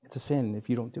 it's a sin if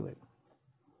you don't do it.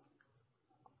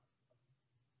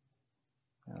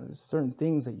 Now, there's certain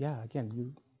things that,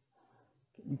 you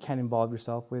can't involve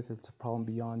yourself with. It's a problem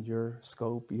beyond your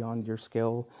scope, beyond your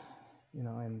skill,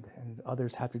 and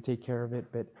others have to take care of it.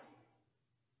 But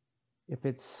if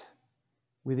it's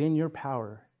within your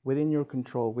power, within your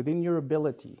control, within your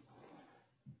ability,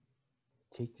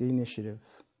 take the initiative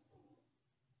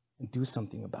and do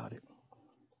something about it.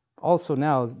 Also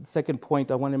now, the second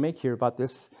point I want to make here about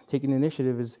this, taking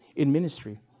initiative, is in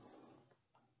ministry.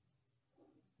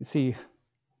 You see,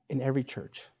 in every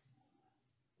church,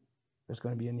 there's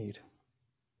going to be a need,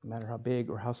 no matter how big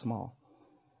or how small.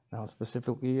 Now,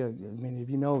 specifically, many of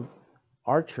you know,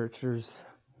 our church,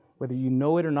 whether you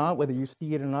know it or not, whether you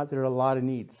see it or not, there are a lot of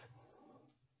needs.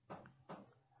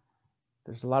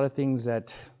 There's a lot of things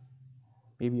that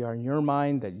maybe are in your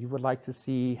mind that you would like to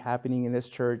see happening in this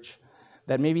church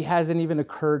that maybe hasn't even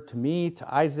occurred to me,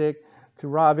 to Isaac, to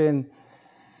Robin.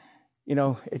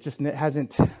 It just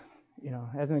hasn't,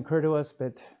 hasn't occurred to us,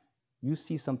 but you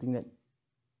see something that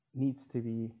needs to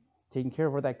be taken care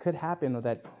of, or that could happen, or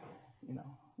that,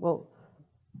 well,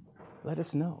 let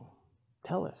us know.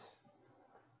 Tell us.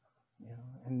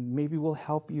 And maybe we'll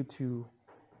help you to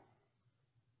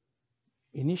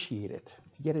initiate it,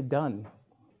 to get it done.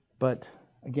 But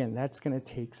again, that's going to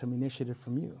take some initiative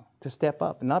from you to step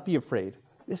up and not be afraid.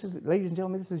 Ladies and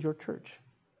gentlemen, this is your church.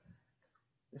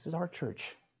 This is our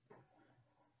church.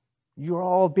 You're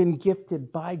all been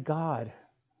gifted by God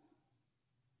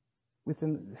with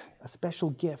a special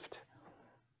gift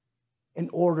in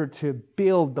order to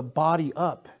build the body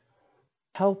up,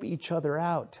 help each other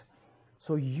out.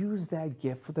 So use that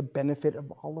gift for the benefit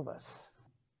of all of us.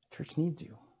 Church needs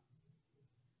you.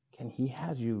 And He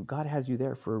has you. God has you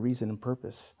there for a reason and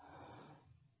purpose.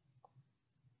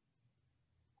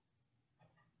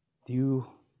 Do you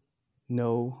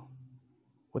know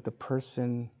what the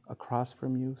person across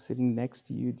from you, sitting next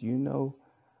to you, do you know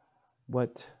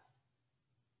what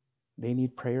they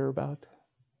need prayer about?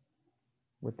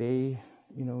 What they,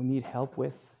 need help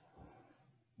with?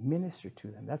 Minister to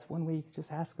them. That's one way you can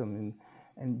just ask them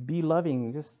and be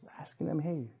loving, just asking them,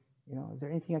 hey, is there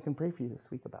anything I can pray for you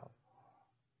this week about?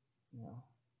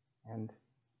 And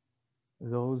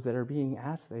those that are being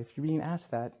asked, if you're being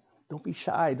asked that, don't be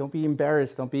shy, don't be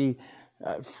embarrassed, don't be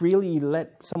freely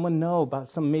let someone know about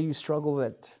some maybe struggle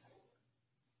that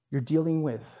you're dealing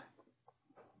with.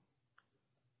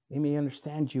 They may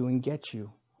understand you and get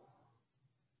you.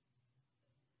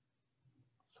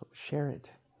 So share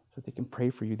it so they can pray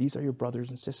for you. These are your brothers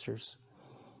and sisters.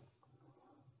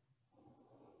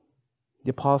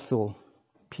 The Apostle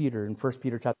Peter in 1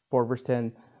 Peter chapter 4, verse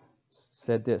 10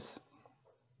 said this: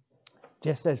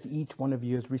 just as each one of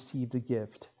you has received a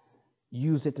gift,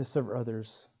 use it to serve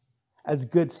others as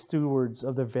good stewards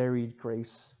of the varied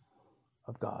grace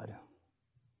of God.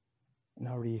 And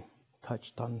I already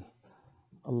touched on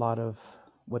a lot of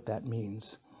what that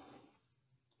means.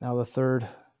 Now, the third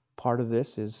part of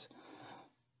this is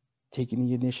taking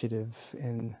the initiative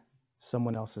in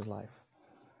someone else's life.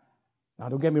 Now,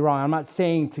 don't get me wrong. I'm not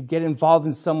saying to get involved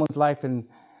in someone's life and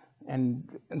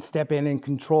step in and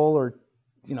control or,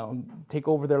 take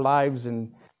over their lives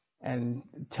and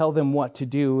tell them what to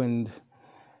do and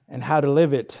how to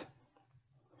live it.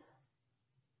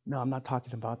 No, I'm not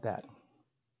talking about that.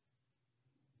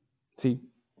 See,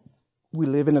 we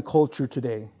live in a culture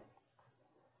today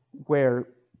where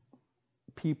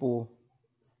people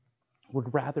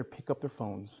would rather pick up their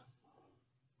phones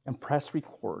and press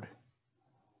record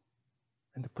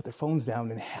and to put their phones down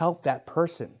and help that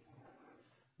person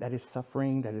that is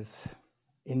suffering, that is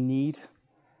in need.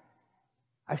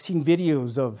 I've seen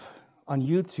videos on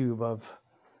YouTube of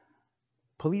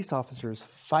police officers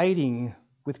fighting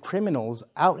with criminals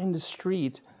out in the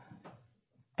street,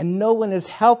 and no one is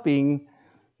helping,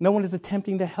 no one is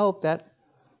attempting to help that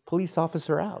police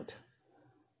officer out.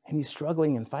 And he's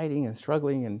struggling and fighting and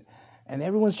struggling, and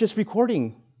everyone's just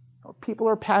recording. People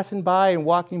are passing by and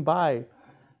walking by.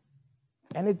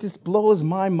 And it just blows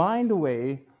my mind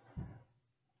away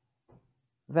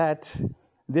that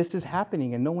this is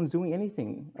happening and no one's doing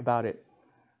anything about it.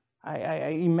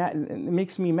 It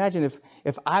makes me imagine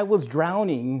if I was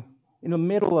drowning in the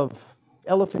middle of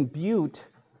Elephant Butte,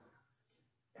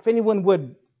 if anyone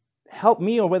would help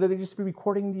me, or whether they just be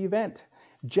recording the event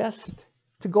just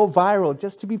to go viral,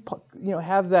 just to be,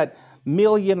 have that 1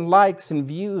 million likes and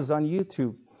views on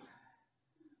YouTube.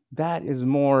 That is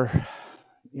more,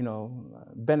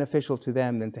 beneficial to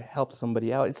them than to help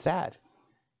somebody out. It's sad.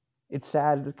 It's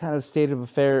sad, the kind of state of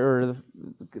affair or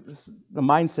the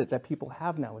mindset that people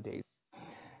have nowadays.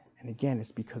 And again,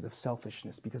 it's because of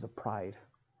selfishness, because of pride,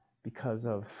 because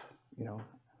of,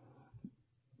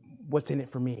 what's in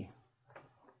it for me.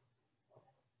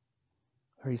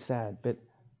 Very sad, but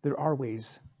there are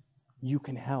ways you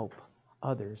can help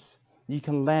others. You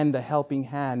can lend a helping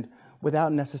hand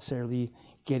without necessarily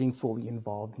getting fully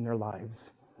involved in their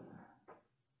lives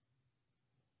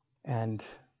and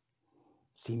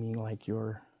seeming like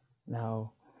you're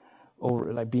now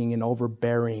being an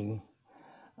overbearing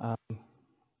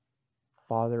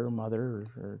father or mother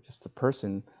or just a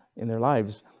person in their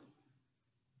lives.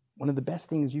 One of the best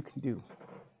things you can do,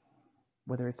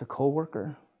 whether it's a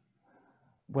coworker,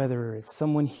 whether it's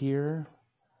someone here,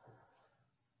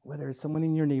 whether it's someone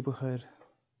in your neighborhood,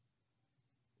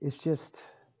 is just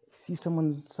see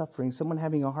someone suffering, someone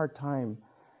having a hard time,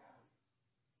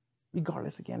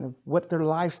 regardless, again, of what their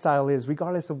lifestyle is,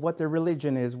 regardless of what their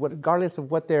religion is, regardless of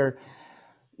what their,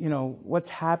 what's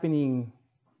happening,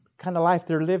 kind of life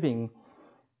they're living.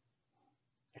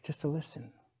 It's just to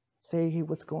listen. Say, hey,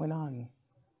 what's going on?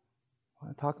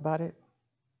 Want to talk about it?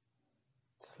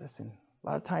 Just listen. A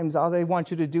lot of times all they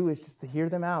want you to do is just to hear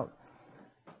them out.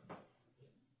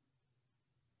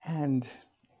 And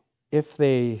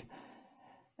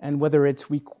whether it's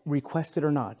requested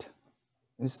or not,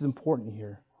 this is important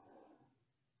here.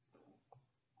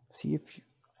 See if you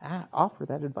offer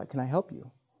that advice. Can I help you?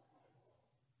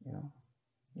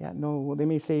 Yeah, no, they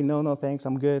may say, no, thanks,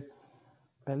 I'm good.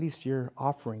 But at least you're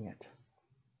offering it.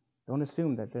 Don't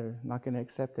assume that they're not going to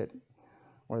accept it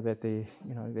or that they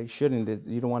shouldn't. That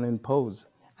you don't want to impose.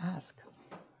 Ask.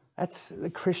 That's the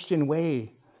Christian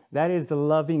way. That is the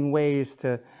loving ways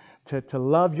to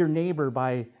love your neighbor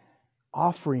by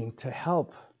offering to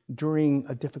help during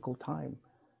a difficult time.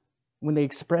 When they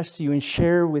express to you and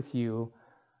share with you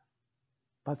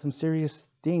about some serious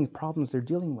problems they're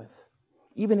dealing with.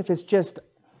 Even if it's just,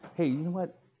 hey, you know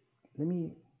what? Let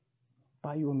me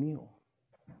buy you a meal.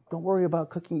 Don't worry about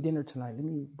cooking dinner tonight. Let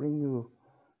me bring you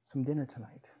some dinner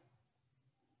tonight.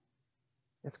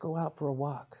 Let's go out for a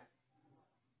walk.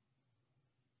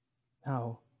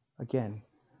 Now, again,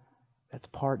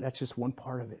 that's just one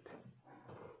part of it.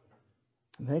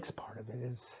 The next part of it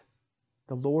is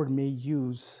the Lord may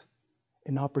use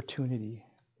an opportunity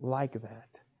like that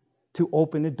to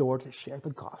open a door to share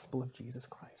the gospel of Jesus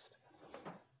Christ.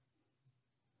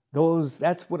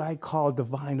 That's what I call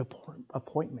divine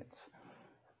appointments.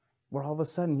 Where all of a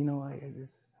sudden,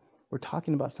 we're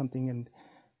talking about something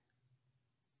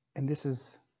and this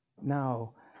is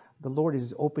now, the Lord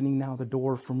is opening now the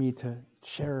door for me to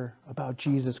share about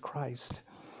Jesus Christ.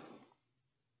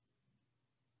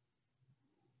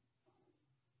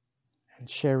 And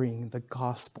sharing the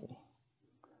gospel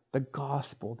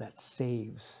that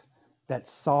saves, that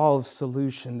solves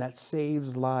solution, that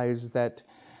saves lives, that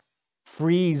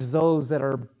frees those that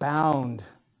are bound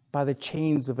by the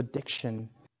chains of addiction.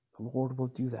 The Lord will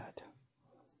do that.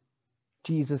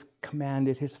 Jesus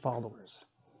commanded his followers,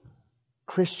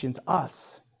 Christians,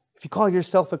 us. If you call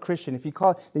yourself a Christian,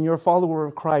 then you're a follower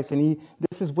of Christ. And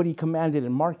this is what he commanded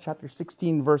in Mark chapter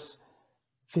 16, verse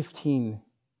 15.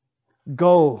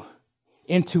 Go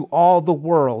into all the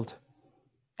world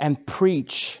and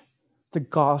preach the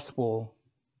gospel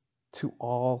to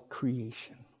all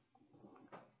creation.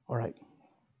 All right.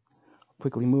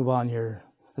 Quickly move on here.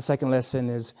 The second lesson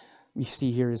is we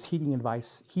see here is heeding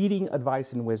advice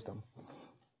and wisdom.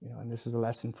 And this is a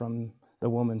lesson from the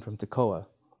woman from Tekoa.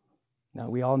 Now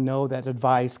we all know that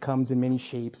advice comes in many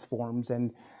shapes, forms,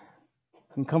 and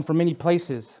can come from many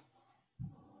places.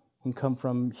 It can come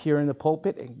from here in the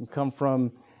pulpit. It can come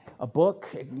from a book.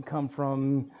 It can come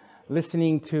from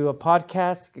listening to a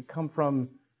podcast. It can come from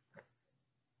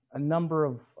a number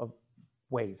of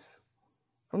ways.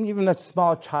 From even a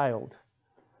small child.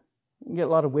 You can get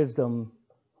a lot of wisdom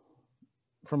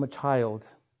from a child.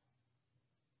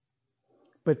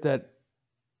 But that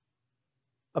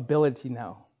ability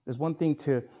now, there's one thing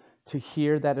to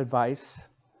hear that advice,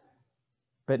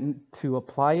 but to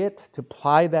apply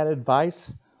that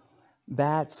advice,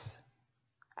 that's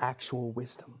actual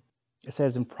wisdom. It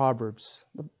says in Proverbs,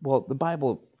 the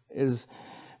Bible is,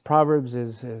 Proverbs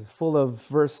is full of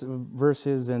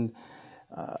verses and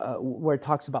where it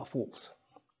talks about fools.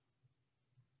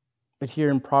 But here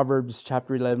in Proverbs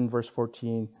chapter 11, verse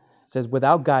 14, it says,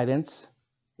 without guidance,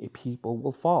 a people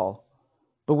will fall,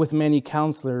 but with many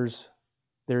counselors,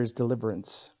 there is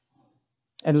deliverance.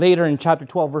 And later in chapter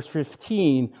 12, verse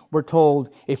 15, we're told,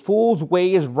 a fool's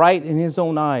way is right in his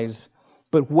own eyes,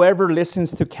 but whoever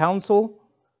listens to counsel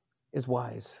is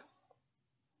wise.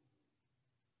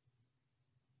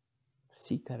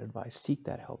 Seek that advice. Seek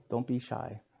that help. Don't be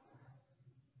shy.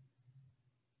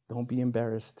 Don't be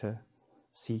embarrassed to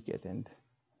seek it. And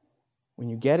when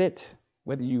you get it,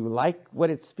 whether you like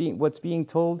what's being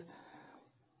told,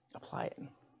 apply it.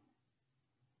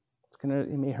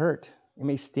 It may hurt. It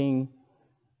may sting.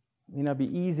 It may not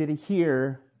be easy to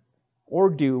hear or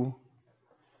do,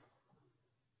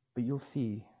 but you'll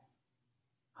see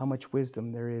how much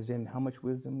wisdom there is and how much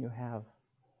wisdom you have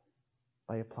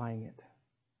by applying it.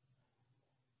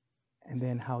 And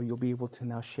then how you'll be able to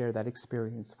now share that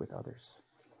experience with others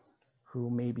who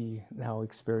maybe now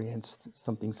experienced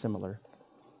something similar.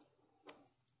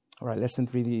 All right, lesson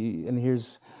 3, and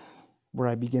here's where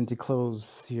I begin to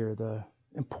close here, the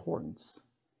importance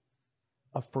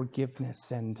of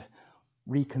forgiveness and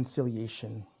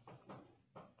reconciliation.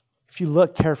 If you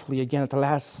look carefully again at the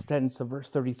last sentence of verse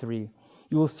 33,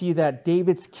 you will see that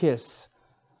David's kiss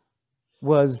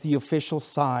was the official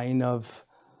sign of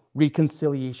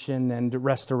reconciliation and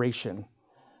restoration.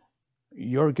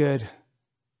 You're good.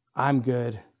 I'm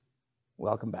good.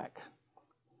 Welcome back.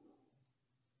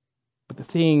 But the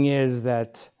thing is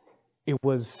that it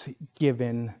was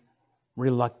given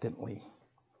reluctantly.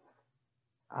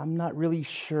 I'm not really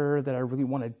sure that I really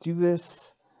want to do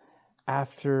this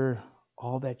after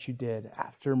all that you did,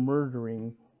 after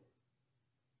murdering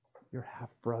your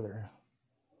half-brother.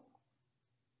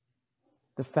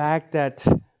 The fact that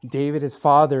David, his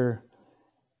father,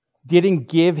 didn't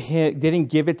give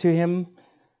it to him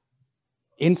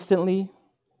instantly,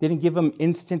 didn't give him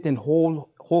instant and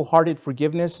wholehearted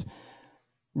forgiveness,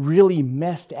 really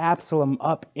messed Absalom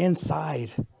up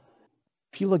inside.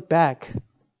 If you look back,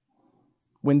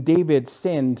 when David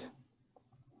sinned,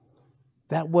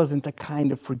 that wasn't the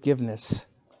kind of forgiveness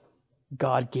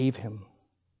God gave him.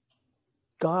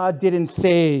 God didn't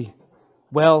say,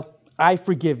 well, I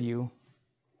forgive you,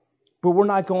 but we're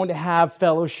not going to have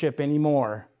fellowship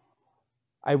anymore.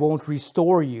 I won't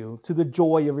restore you to the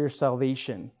joy of your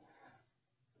salvation.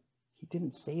 He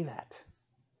didn't say that.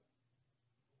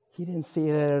 He didn't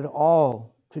say that at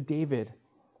all to David.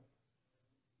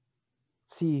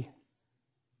 See,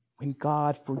 when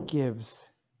God forgives,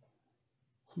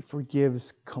 He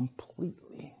forgives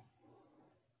completely.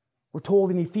 We're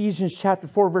told in Ephesians chapter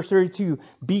 4, verse 32,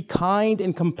 be kind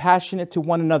and compassionate to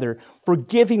one another,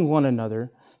 forgiving one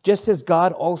another, just as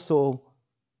God also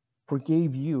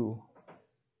forgave you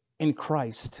in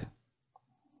Christ.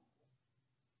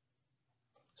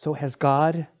 So has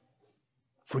God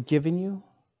forgiven you?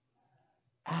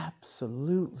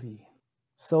 Absolutely.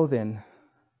 So then,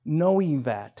 knowing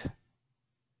that,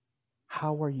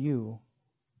 how are you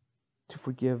to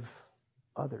forgive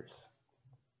others?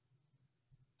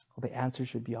 Well, the answer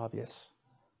should be obvious.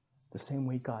 The same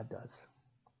way God does.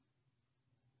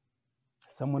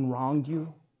 Someone wronged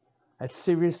you, has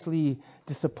seriously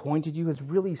disappointed you, has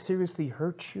really seriously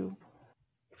hurt you.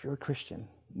 If you're a Christian,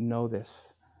 know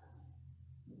this.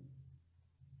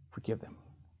 Forgive them.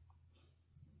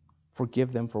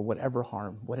 Forgive them for whatever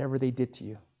harm, whatever they did to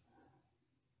you.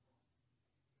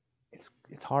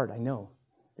 It's hard, I know.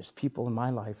 There's people in my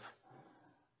life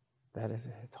that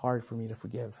it's hard for me to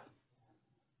forgive.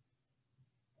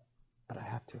 But I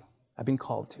have to. I've been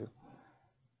called to.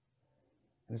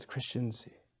 And as Christians,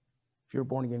 if you're a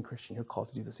born-again Christian, you're called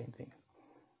to do the same thing.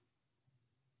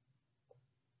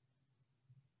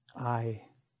 I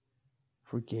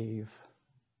forgave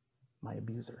my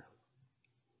abuser.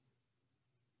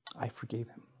 I forgave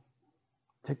him.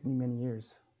 It took me many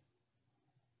years.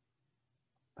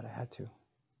 But I had to,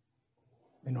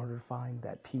 in order to find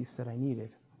that peace that I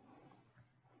needed.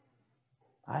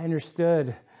 I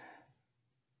understood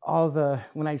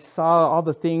when I saw all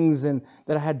the things that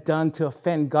I had done to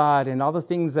offend God, and all the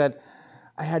things that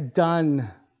I had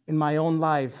done in my own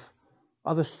life,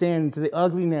 all the sins, the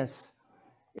ugliness,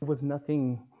 it was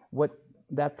nothing what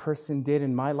that person did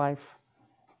in my life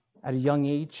at a young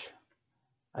age,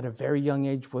 at a very young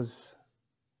age,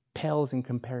 pales in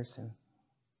comparison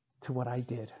to what I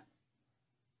did.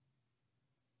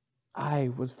 I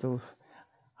was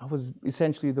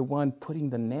essentially the one putting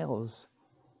the nails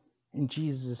in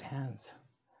Jesus' hands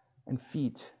and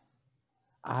feet.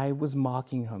 I was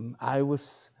mocking him. I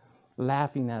was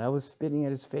laughing at it. I was spitting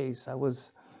at his face. that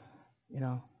was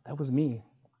me.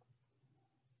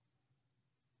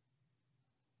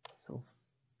 So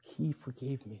he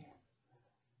forgave me.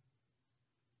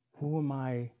 Who am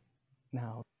I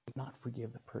now to not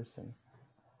forgive the person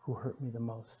who hurt me the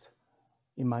most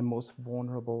in my most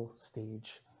vulnerable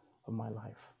stage of my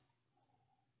life?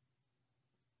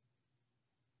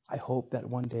 I hope that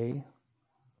one day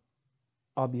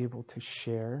I'll be able to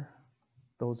share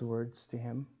those words to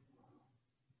him.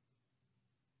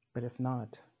 But if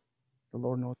not, the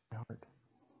Lord knows my heart.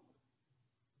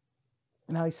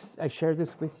 And I share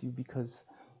this with you because,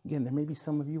 again, there may be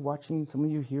some of you watching, some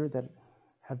of you here that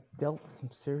have dealt with some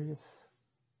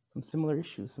similar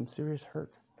issues, some serious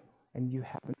hurt, and you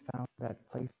haven't found that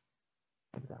place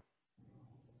of that.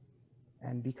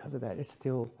 And because of that, it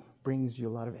still brings you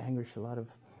a lot of anguish,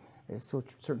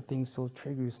 certain things still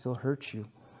trigger you, still hurt you.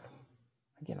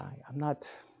 Again, I'm not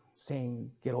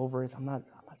saying get over it. I'm not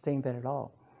saying that at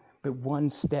all. But one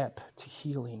step to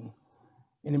healing,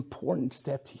 an important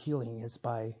step to healing, is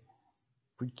by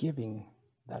forgiving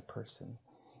that person.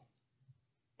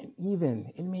 And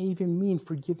it may even mean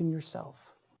forgiving yourself.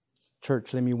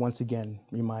 Church, let me once again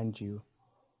remind you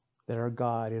that our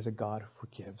God is a God who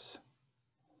forgives.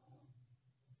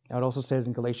 Now it also says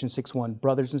in Galatians 6:1,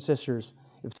 brothers and sisters,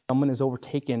 if someone is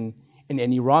overtaken in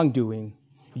any wrongdoing,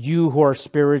 you who are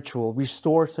spiritual,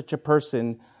 restore such a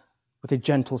person with a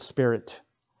gentle spirit,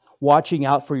 watching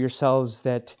out for yourselves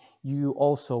that you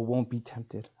also won't be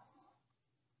tempted.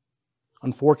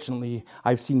 Unfortunately,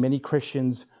 I've seen many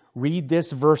Christians read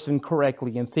this verse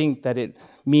incorrectly and think that it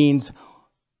means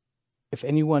If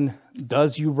anyone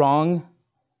does you wrong,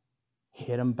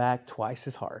 hit them back twice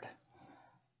as hard.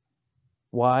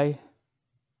 Why?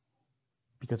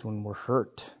 Because when we're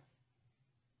hurt,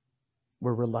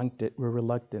 we're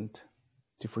reluctant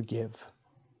to forgive.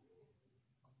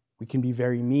 We can be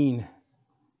very mean,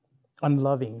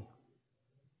 unloving,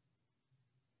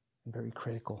 and very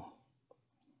critical.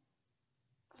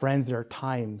 Friends, there are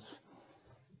times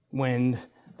when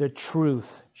the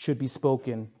truth should be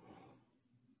spoken.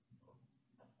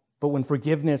 But when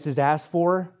forgiveness is asked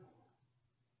for,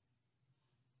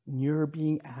 when you're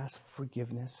being asked for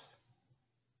forgiveness,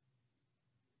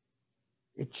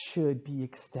 it should be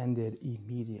extended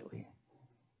immediately.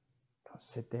 Don't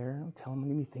sit there and tell them,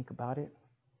 let me think about it.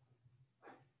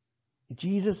 Did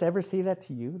Jesus ever say that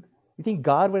to you? You think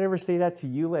God would ever say that to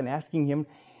you and asking him,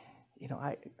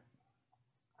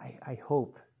 I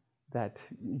hope that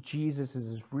Jesus is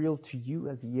as real to you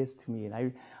as he is to me.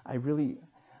 And I really,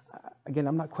 again,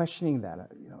 I'm not questioning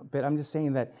that, but I'm just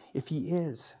saying that if he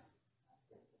is,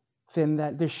 then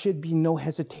that there should be no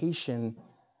hesitation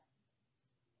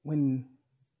when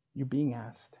you're being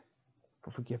asked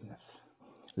for forgiveness.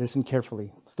 Listen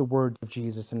carefully. It's the word of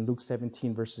Jesus in Luke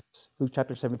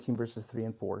chapter 17, verses 3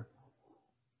 and 4.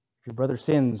 If your brother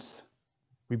sins,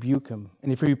 rebuke him.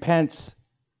 And if he repents,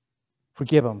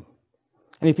 forgive him.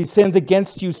 And if he sins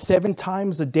against you 7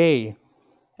 times a day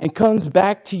and comes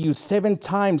back to you 7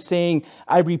 times saying,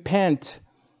 I repent,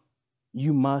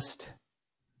 you must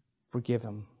forgive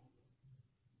him.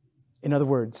 In other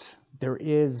words, there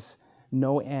is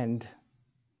no end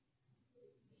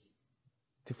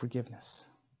to forgiveness.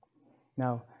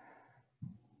 Now,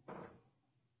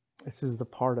 this is the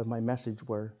part of my message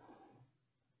where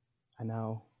I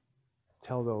now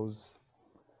tell those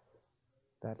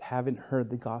that haven't heard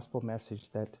the gospel message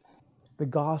that the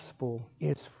gospel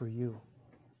is for you.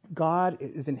 God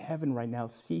is in heaven right now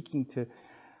seeking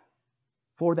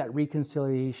for that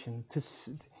reconciliation.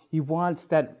 He wants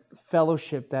that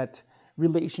fellowship, that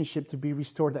relationship to be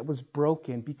restored that was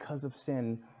broken because of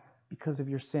sin, because of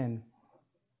your sin.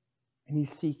 And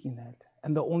he's seeking that.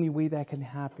 And the only way that can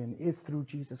happen is through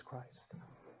Jesus Christ.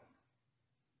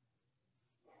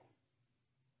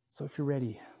 So if you're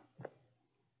ready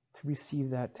to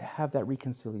receive that, to have that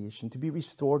reconciliation, to be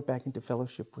restored back into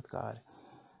fellowship with God,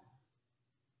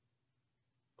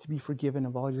 to be forgiven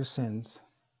of all your sins,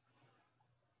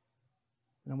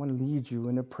 and I want to lead you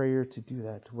in a prayer to do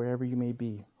that, wherever you may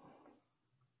be.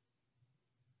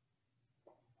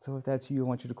 So if that's you, I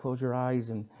want you to close your eyes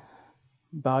and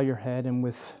bow your head, and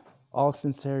with all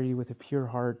sincerity, with a pure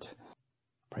heart,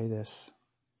 pray this.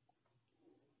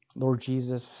 Lord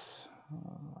Jesus,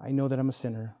 I know that I'm a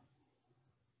sinner,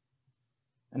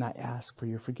 and I ask for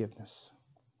your forgiveness.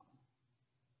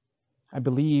 I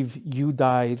believe you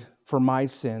died for my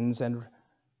sins and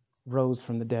rose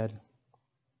from the dead.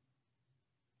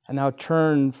 I now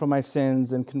turn from my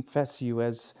sins and confess you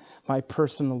as my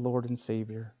personal Lord and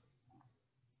Savior.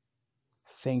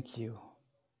 Thank you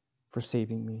for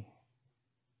saving me.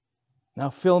 Now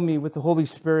fill me with the Holy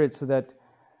Spirit so that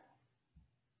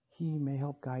he may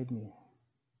help guide me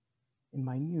in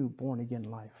my new born-again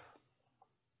life.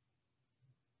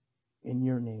 In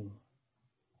your name,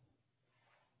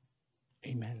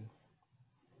 amen.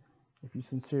 If you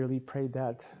sincerely prayed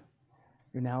that,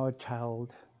 you're now a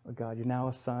child of God. You're now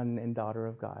a son and daughter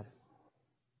of God.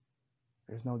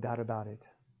 There's no doubt about it.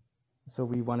 So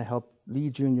we want to help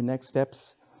lead you in your next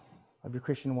steps of your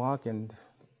Christian walk. And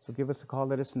so give us a call.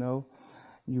 Let us know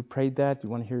you prayed that. You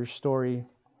want to hear your story.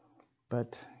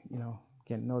 But,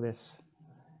 again, know this.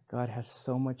 God has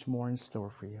so much more in store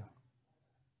for you.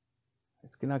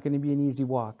 It's not going to be an easy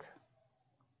walk.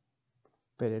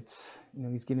 But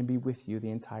he's going to be with you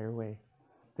the entire way.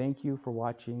 Thank you for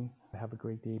watching. Have a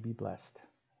great day. Be blessed.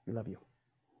 We love you.